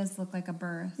 yeah, it does look like a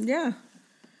birth. Yeah.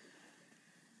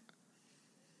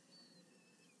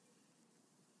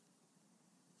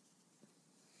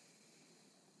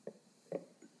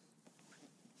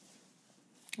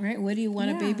 Right? What do you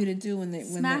want a baby to do when they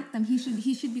smack them? He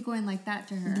should be going like that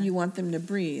to her. Do you want them to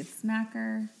breathe? Smack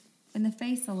her in the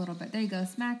face a little bit. There you go.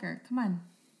 Smack her. Come on.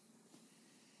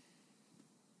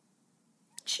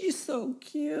 She's so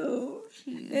cute.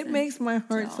 It makes my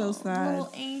heart so sad.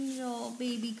 Little angel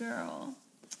baby girl.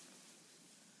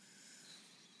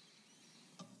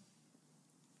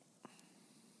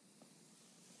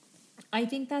 I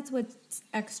think that's what's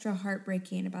extra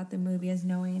heartbreaking about the movie is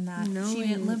knowing that she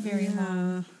didn't live very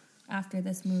long after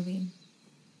this movie.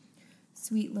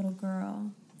 Sweet little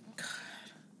girl. God.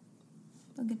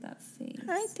 Look at that face.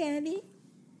 Hi, Daddy.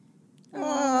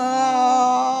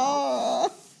 Oh.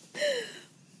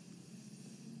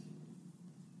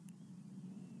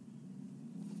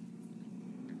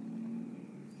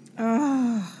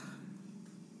 Oh.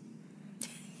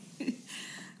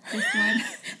 This one.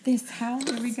 This house.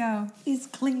 Here we go. Is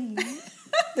clean.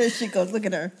 There she goes. Look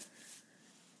at her.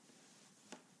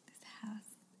 This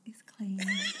house is clean. Dude,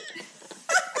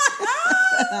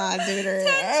 her. I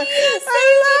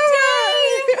love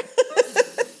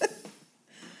her.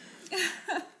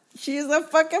 She's a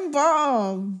fucking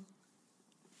bomb.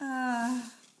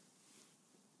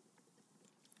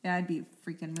 Yeah, I'd be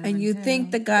freaking moving. And you think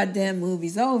the goddamn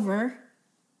movie's over.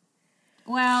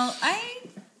 Well, I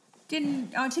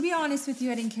didn't, to be honest with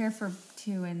you, I didn't care for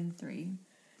 2 and 3.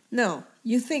 No,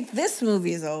 you think this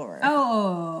movie is over.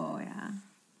 Oh, yeah.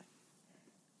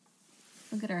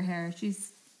 Look at her hair.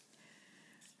 She's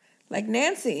like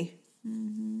Nancy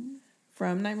from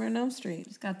Nightmare on Elm Street.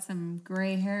 She's got some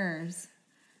gray hairs.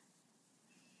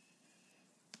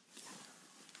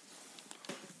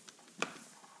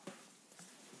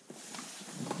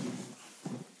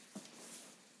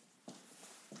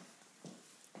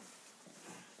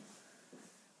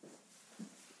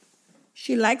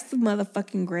 She likes the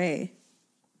motherfucking gray.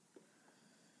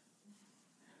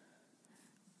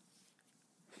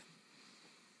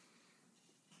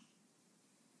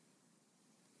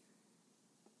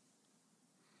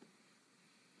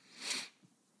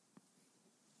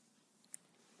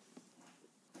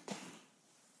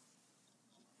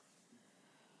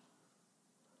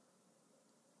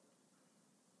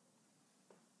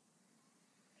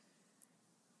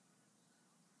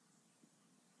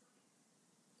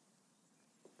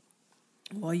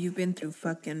 Well, you've been through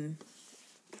fucking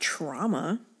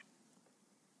trauma.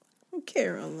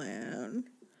 Carolyn.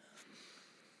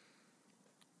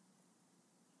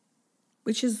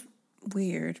 Which is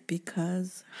weird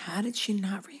because how did she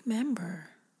not remember?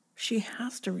 She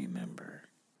has to remember.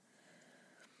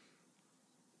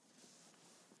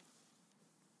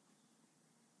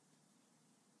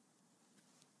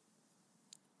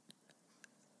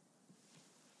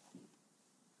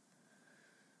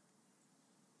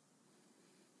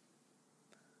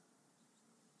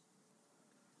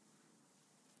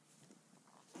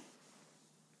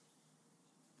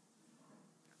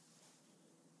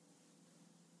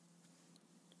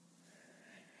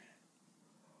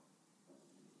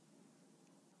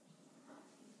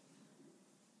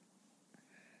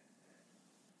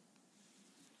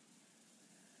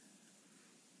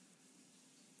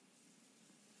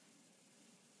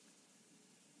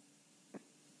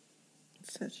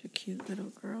 Such a cute little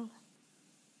girl.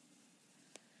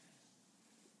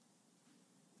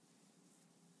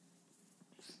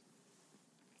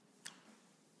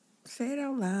 Say it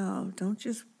out loud. Don't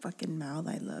just fucking mouth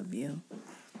I love you.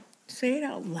 Say it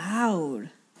out loud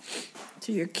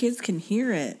so your kids can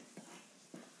hear it.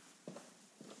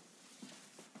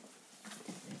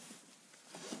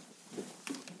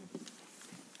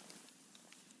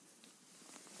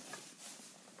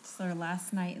 It's their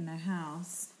last night in the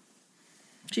house.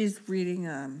 She's reading,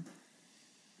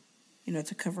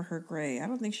 to cover her gray. I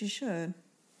don't think she should.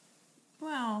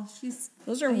 Well,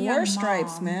 Those are war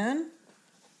stripes, mom. Man.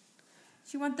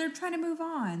 They're trying to move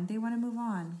on. They want to move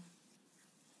on.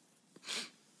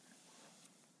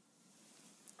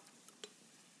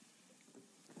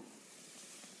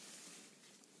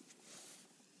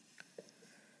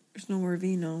 There's no more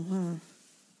vino, huh?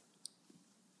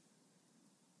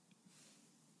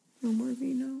 No more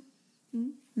vino?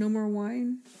 No more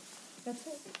wine? That's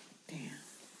it. Damn.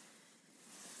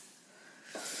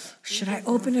 Should I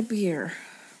open a beer?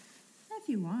 If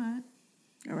you want.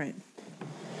 All right.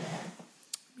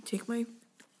 Let me take my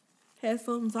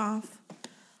headphones off,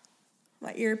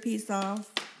 my earpiece off.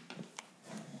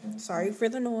 Sorry for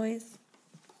the noise.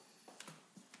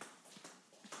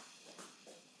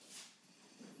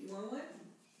 You want one?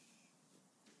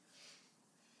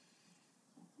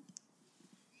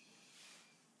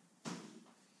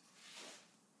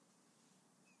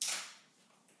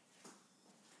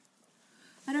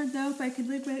 I don't know if I could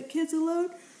leave my kids alone.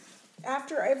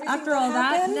 After everything After all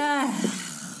happened? that, nah.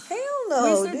 Hell no.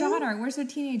 Where's their daughter? Where's their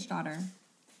teenage daughter?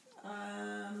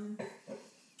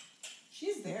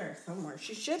 She's there somewhere.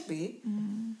 She should be.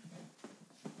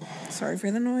 Sorry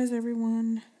for the noise,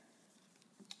 everyone.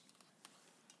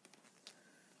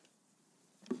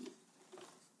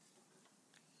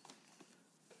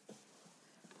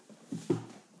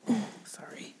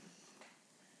 Sorry.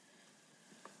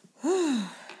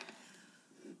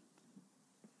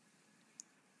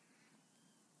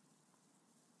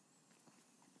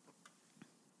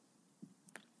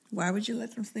 Why would you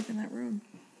let them sleep in that room?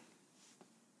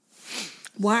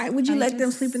 Why would you let them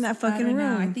sleep in that fucking room?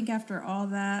 Know. I think after all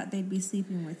that, they'd be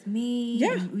sleeping with me.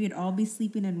 Yeah. And we'd all be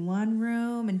sleeping in one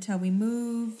room until we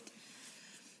moved.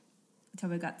 Until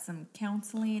we got some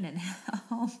counseling and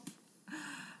help.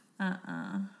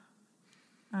 That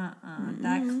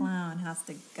clown has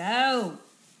to go.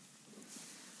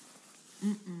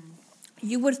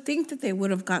 You would think that they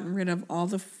would have gotten rid of all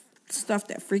the stuff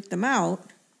that freaked them out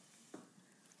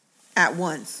at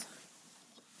once.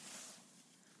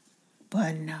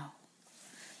 But no.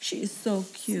 She's so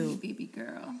cute. Sweet baby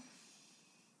girl.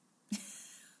 What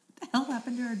the hell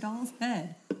happened to her doll's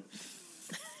head?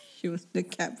 She was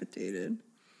decapitated.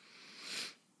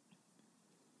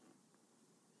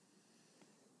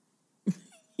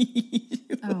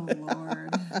 Oh, Lord.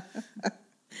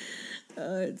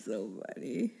 Oh, it's so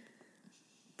funny.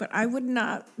 But I would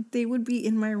not, they would be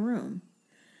in my room.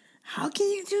 How can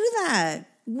you do that?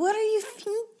 What are you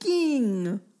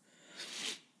thinking?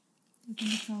 I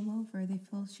think it's all over.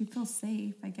 She feels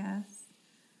safe, I guess.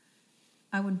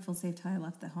 I wouldn't feel safe till I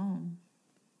left the home.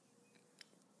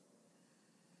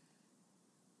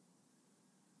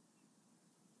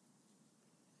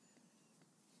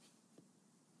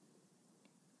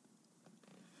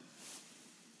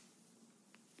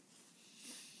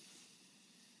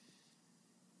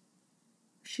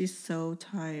 She's so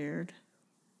tired.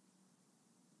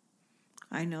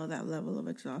 I know that level of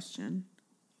exhaustion.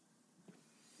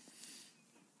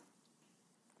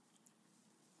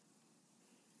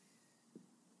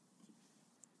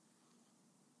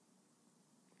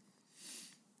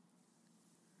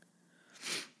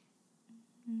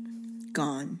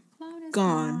 Gone. Clone is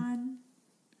Gone.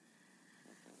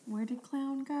 Where did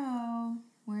Clown go?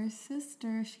 Where's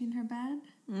Sister? Is she in her bed?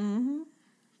 Mm-hmm.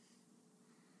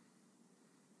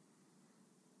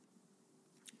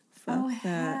 Fuck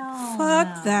that. Hell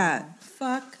Fuck no. that.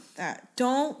 Fuck that.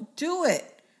 Don't do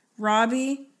it.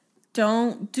 Robbie,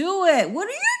 don't do it. What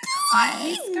are you doing?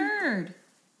 He's scared.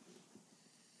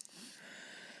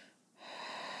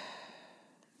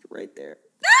 Right there.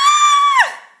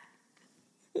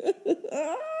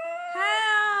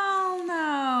 Hell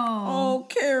no. Oh,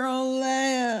 Carol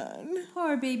Ann.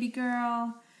 Poor baby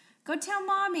girl. Go tell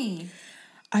Mommy.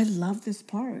 I love this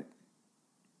part.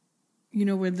 You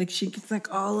know, where like she gets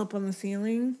like all up on the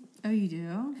ceiling. Oh, you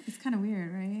do? It's kind of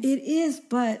weird, right? It is,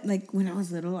 but like when I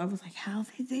was little, I was like, how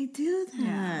did they do that?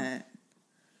 Yeah.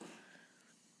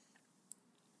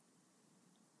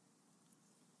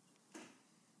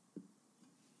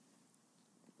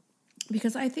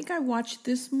 Because I think I watched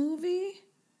this movie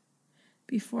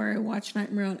before I watched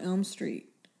Nightmare on Elm Street.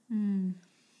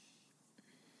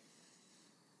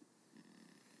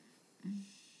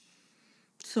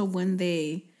 So when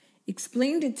they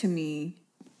explained it to me,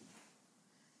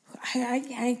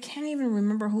 I can't even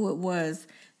remember who it was.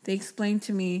 They explained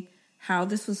to me how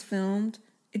this was filmed.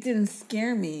 It didn't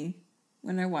scare me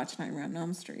when I watched Nightmare on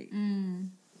Elm Street.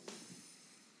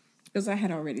 Because I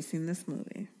had already seen this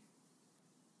movie.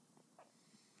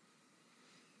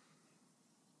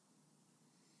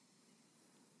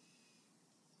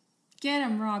 Get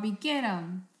him, Robbie. Get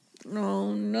him.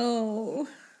 Oh, no.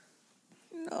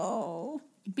 No.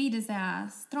 Beat his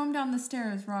ass. Throw him down the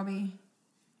stairs, Robbie.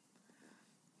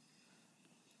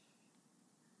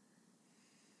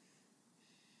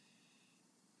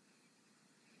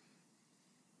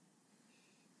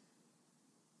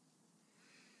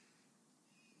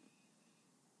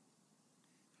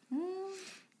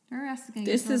 Her ass is gonna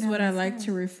get This thrown is down what the I like stairs.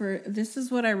 to refer. This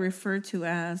is what I refer to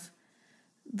as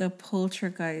the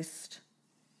poltergeist.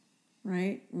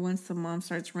 Right? Once the mom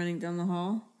starts running down the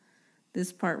hall,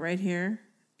 this part right here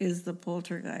is the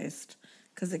poltergeist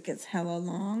because it gets hella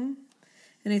long.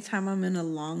 Anytime I'm in a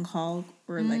long hall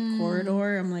or like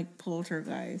corridor, I'm like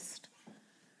poltergeist.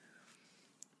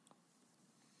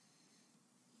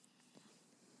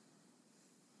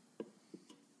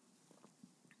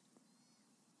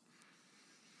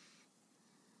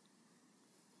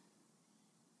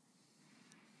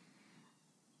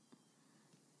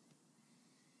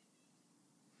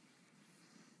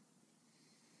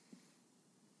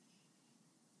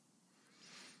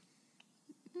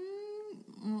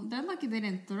 Well, they're lucky they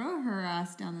didn't throw her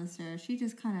ass down the stairs. She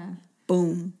just kind of...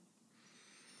 Boom.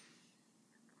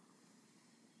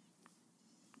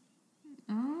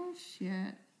 Oh,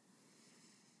 shit.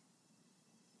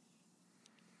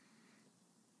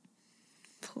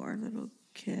 Poor little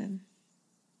kid.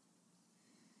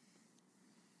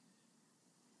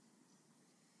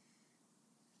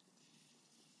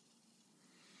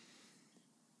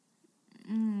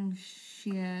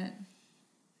 Shit.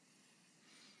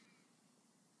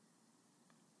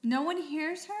 No one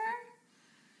hears her?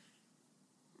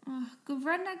 Oh, go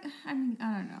redneck. I mean,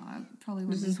 I don't know. I probably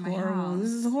wouldn't This is leave my horrible. house.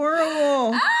 This is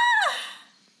horrible.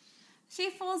 She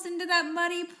falls into that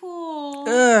muddy pool.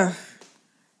 Ugh.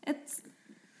 It's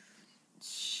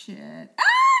shit.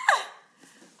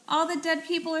 All the dead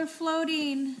people are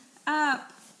floating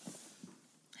up.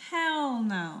 Hell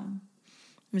no.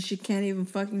 And she can't even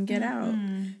fucking get out.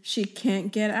 She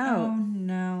can't get out. Oh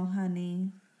no,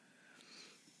 honey.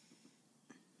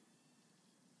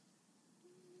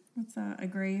 What's that? A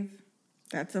grave?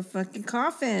 That's a fucking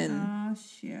coffin. Oh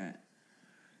shit.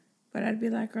 But I'd be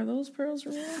like, are those pearls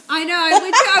real? I know. I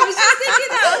would too. I was just thinking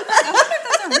that. I wonder if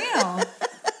those are real.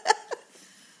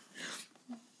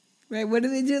 Right? What do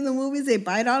they do in the movies? They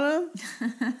bite on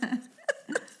them?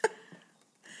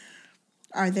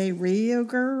 Are they real,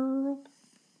 girl?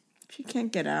 She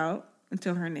can't get out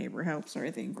until her neighbor helps her,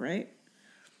 I think, right?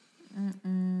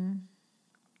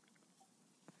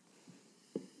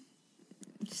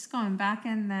 She's going back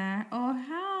in there. Oh,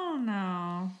 hell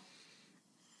no.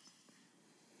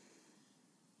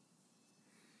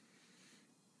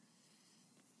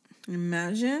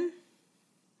 Imagine.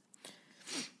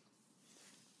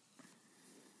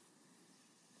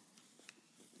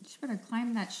 She better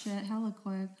climb that shit hella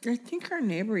quick. I think her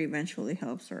neighbor eventually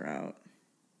helps her out.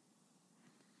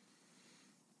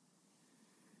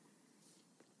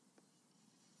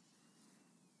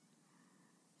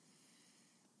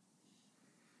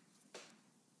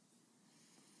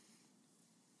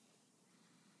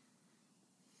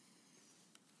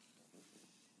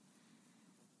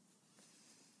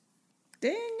 They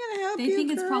ain't gonna help you. They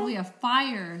think it's girl. probably a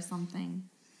fire or something.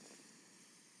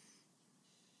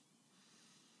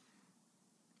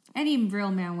 Any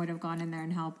real man would have gone in there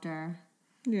and helped her.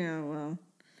 Yeah, well.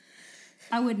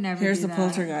 I would never Here's do the that.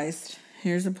 poltergeist.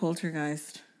 Here's a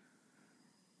poltergeist.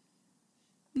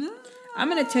 I'm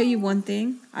going to tell you one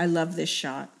thing. I love this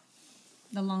shot.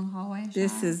 The long hallway shot.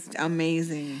 This is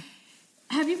amazing.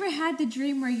 Have you ever had the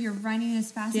dream where you're running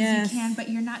as fast Yes. as you can, but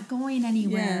you're not going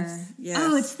anywhere? Yes.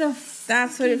 Oh, it's the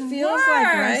That's what it feels worst.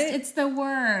 like, right? It's the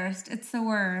worst. It's the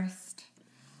worst.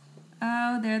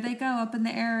 Oh, there they go, up in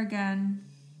the air again.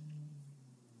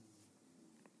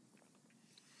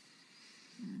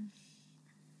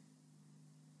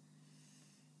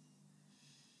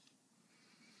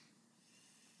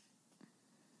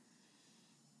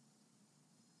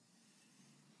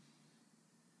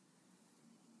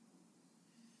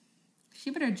 She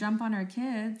better jump on her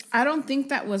kids. I don't think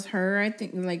that was her. I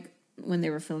think, like, when they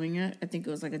were filming it, I think it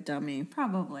was like a dummy.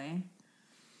 Probably.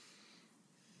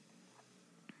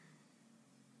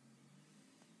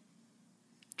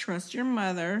 Trust your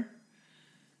mother.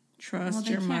 Trust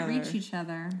your mother. Well, they can't reach each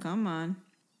other. Come on.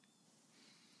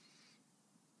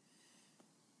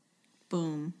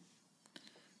 Boom.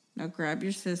 Now grab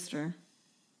your sister.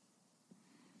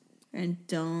 And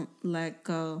don't let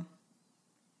go.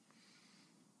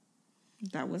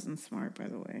 That wasn't smart, by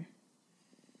the way.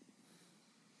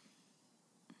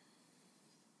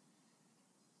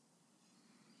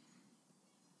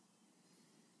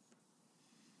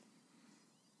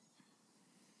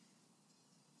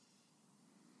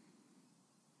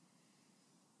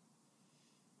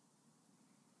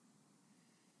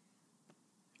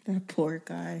 That poor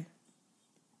guy.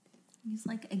 He's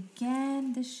like,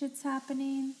 again, this shit's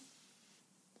happening.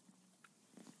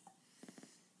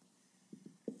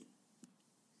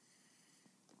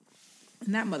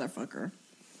 And that motherfucker.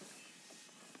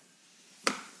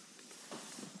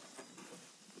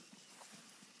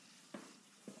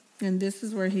 And this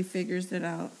is where he figures it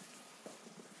out.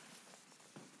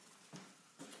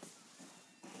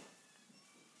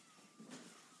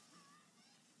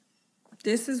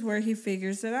 This is where he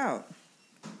figures it out.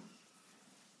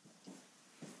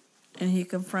 And he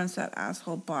confronts that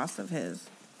asshole boss of his.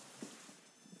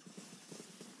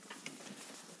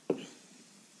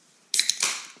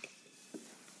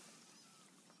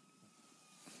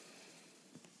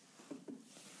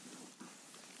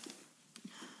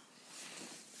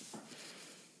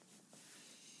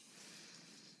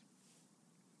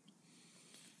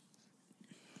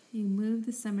 You moved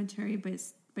the cemetery,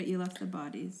 but you left the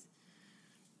bodies.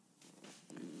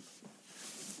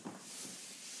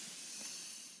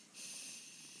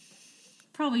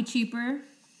 Probably cheaper.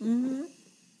 Mm-hmm.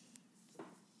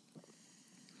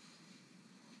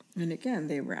 And again,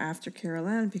 they were after Carol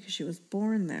Ann because she was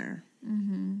born there.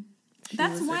 Mm-hmm.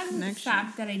 That's one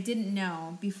fact that I didn't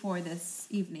know before this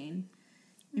evening,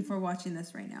 before watching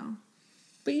this right now.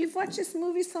 But you've watched this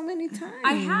movie so many times.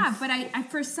 I have, but I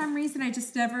for some reason I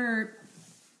just never.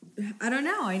 I don't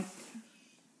know.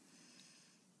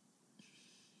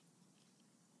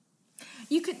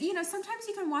 You could, sometimes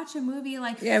you can watch a movie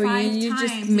like 5 times. You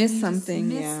just miss something.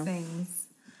 Miss things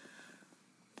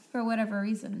for whatever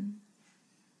reason.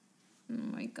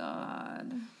 Oh my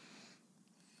god.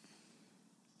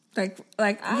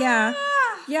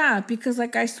 Yeah, because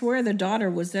I swear the daughter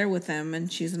was there with them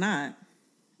and she's not.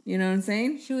 You know what I'm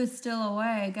saying? She was still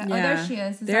away. Yeah. Oh, there she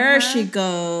is. There she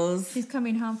goes. She's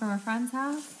coming home from her friend's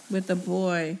house? With the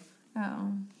boy.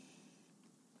 Oh.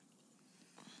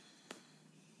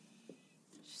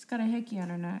 She's got a hickey on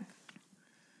her neck.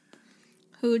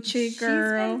 Hoochie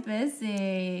girl. She's been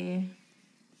busy.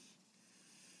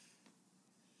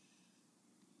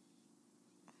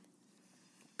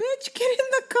 Bitch, get in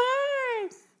the car.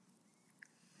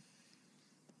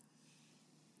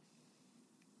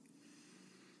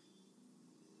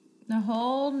 The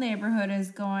whole neighborhood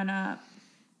is going up.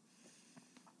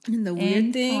 And the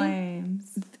weird thing,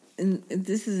 flames. And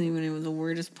this isn't even the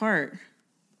weirdest part.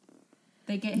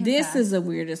 They get hit This back. is the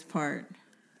weirdest part.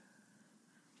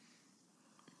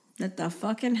 That the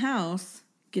fucking house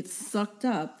gets sucked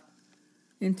up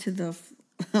into the,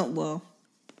 well,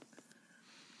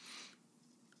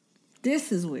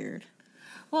 this is weird.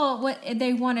 Well, what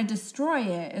they want to destroy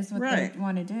it is what Right. they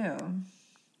want to do.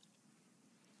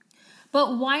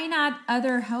 But why not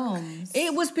other homes?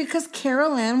 It was because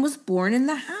Carol Ann was born in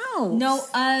the house. No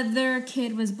other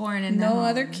kid was born in the home. No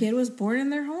other kid was born in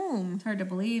their home. It's hard to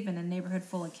believe in a neighborhood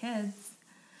full of kids.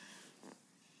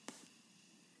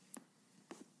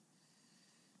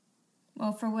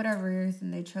 Well, for whatever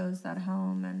reason, they chose that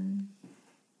home and...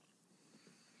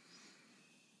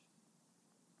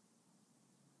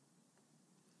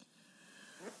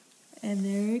 And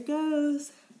there it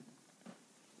goes.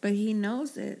 But he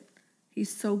knows it.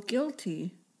 He's so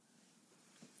guilty.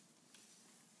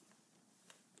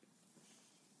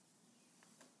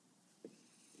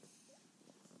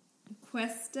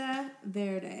 Cuesta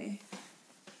Verde.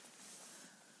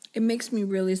 It makes me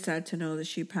really sad to know that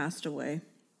she passed away.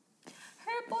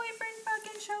 Her boyfriend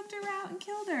fucking choked her out and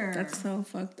killed her. That's so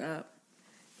fucked up.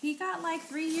 He got like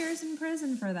 3 years in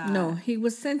prison for that. No, he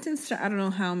was sentenced to I don't know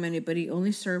how many, but he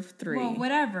only served 3. Well,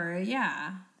 whatever,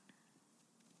 yeah.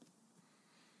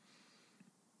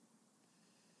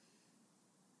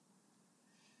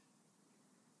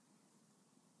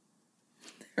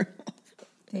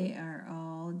 They are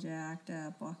all jacked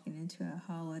up walking into a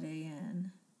Holiday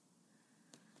Inn.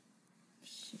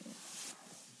 Shit.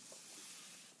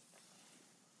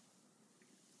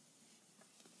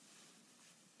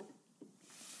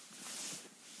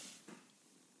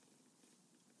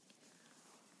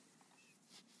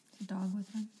 A dog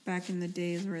with them? Back in the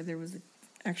days where there was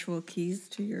actual keys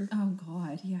to your Oh,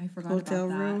 God. Yeah, I forgot hotel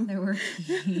about that. room. There were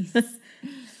keys.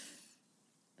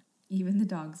 Even the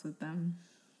dogs with them.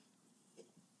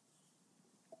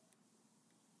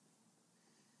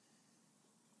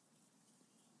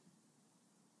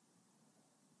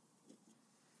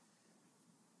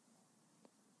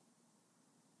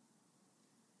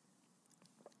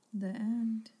 The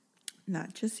end.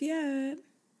 Not just yet.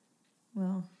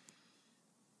 Well,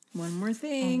 one more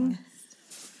thing.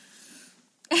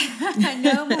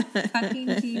 No more fucking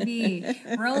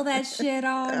TV. Roll that shit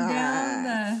on down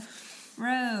the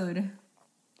road.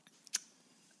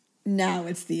 Now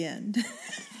it's the end.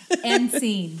 End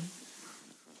scene.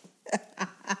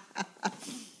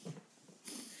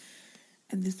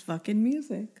 And this fucking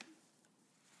music.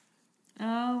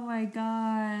 Oh my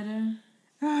God.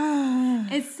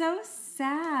 It's so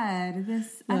sad.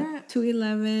 This I don't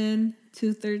 211,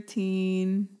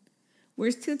 213.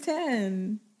 Where's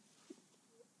 210?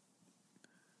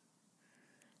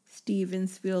 Steven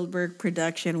Spielberg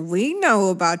production. We know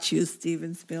about you,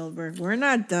 Steven Spielberg. We're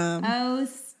not dumb. Oh,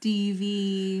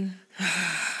 Stevie.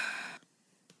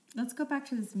 Let's go back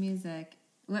to this music.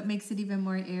 What makes it even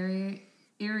more eerie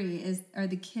are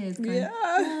the kids going, Yeah.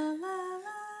 la, la,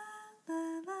 la,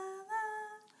 la, la.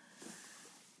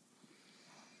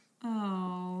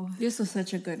 Oh. This was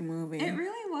such a good movie. It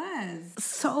really was.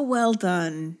 So well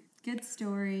done. Good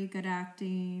story, good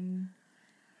acting.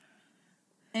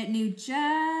 It knew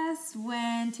just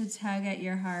when to tug at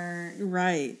your heart.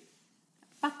 Right.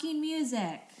 Fucking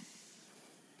music.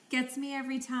 Gets me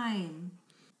every time.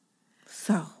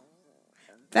 So,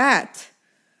 that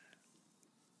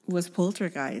was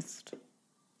Poltergeist.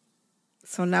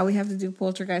 So now we have to do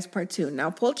Poltergeist Part 2. Now,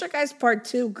 Poltergeist Part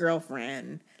 2,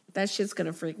 girlfriend, that shit's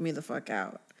gonna freak me the fuck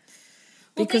out.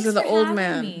 Because of the old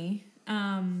man. Me.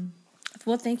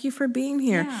 Well, thank you for being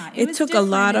here. Yeah, it took a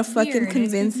lot of fucking weird.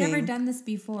 convincing. We've never done this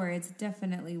before. It's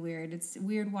definitely weird. It's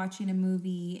weird watching a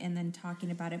movie and then talking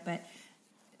about it, but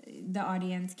the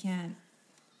audience can't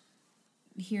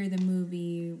hear the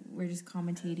movie. We're just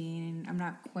commentating, and I'm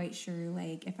not quite sure,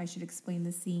 like, if I should explain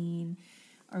the scene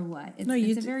or what. It's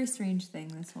a very strange thing,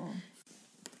 this whole...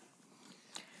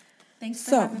 Thanks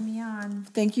for having me on.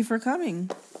 Thank you for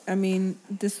coming. I mean,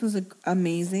 this was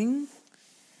amazing.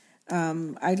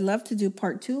 I'd love to do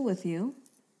Part 2 with you.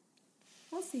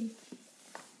 We'll see.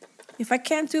 If I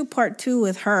can't do Part 2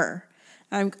 with her,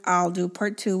 I'll do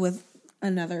Part 2 with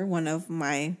another one of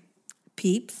my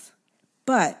peeps.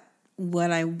 But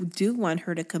what I do want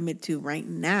her to commit to right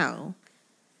now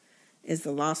is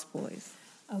The Lost Boys.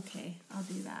 Okay, I'll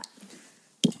do that.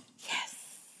 Yes.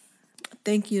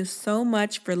 Thank you so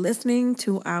much for listening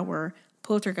to our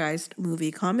Poltergeist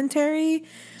movie commentary,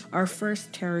 our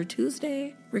first Terror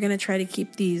Tuesday. We're going to try to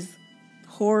keep these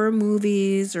horror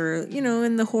movies or,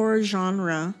 in the horror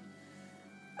genre,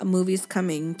 movies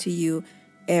coming to you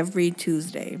every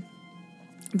Tuesday.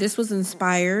 This was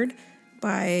inspired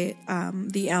by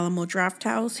the Alamo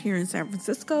Drafthouse here in San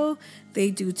Francisco.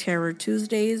 They do Terror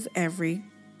Tuesdays every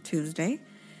Tuesday.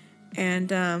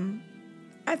 And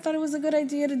I thought it was a good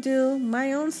idea to do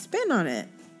my own spin on it.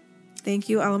 Thank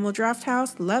you, Alamo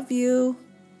Drafthouse. Love you.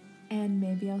 And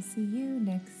maybe I'll see you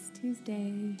next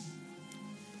Tuesday.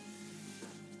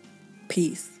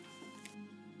 Peace.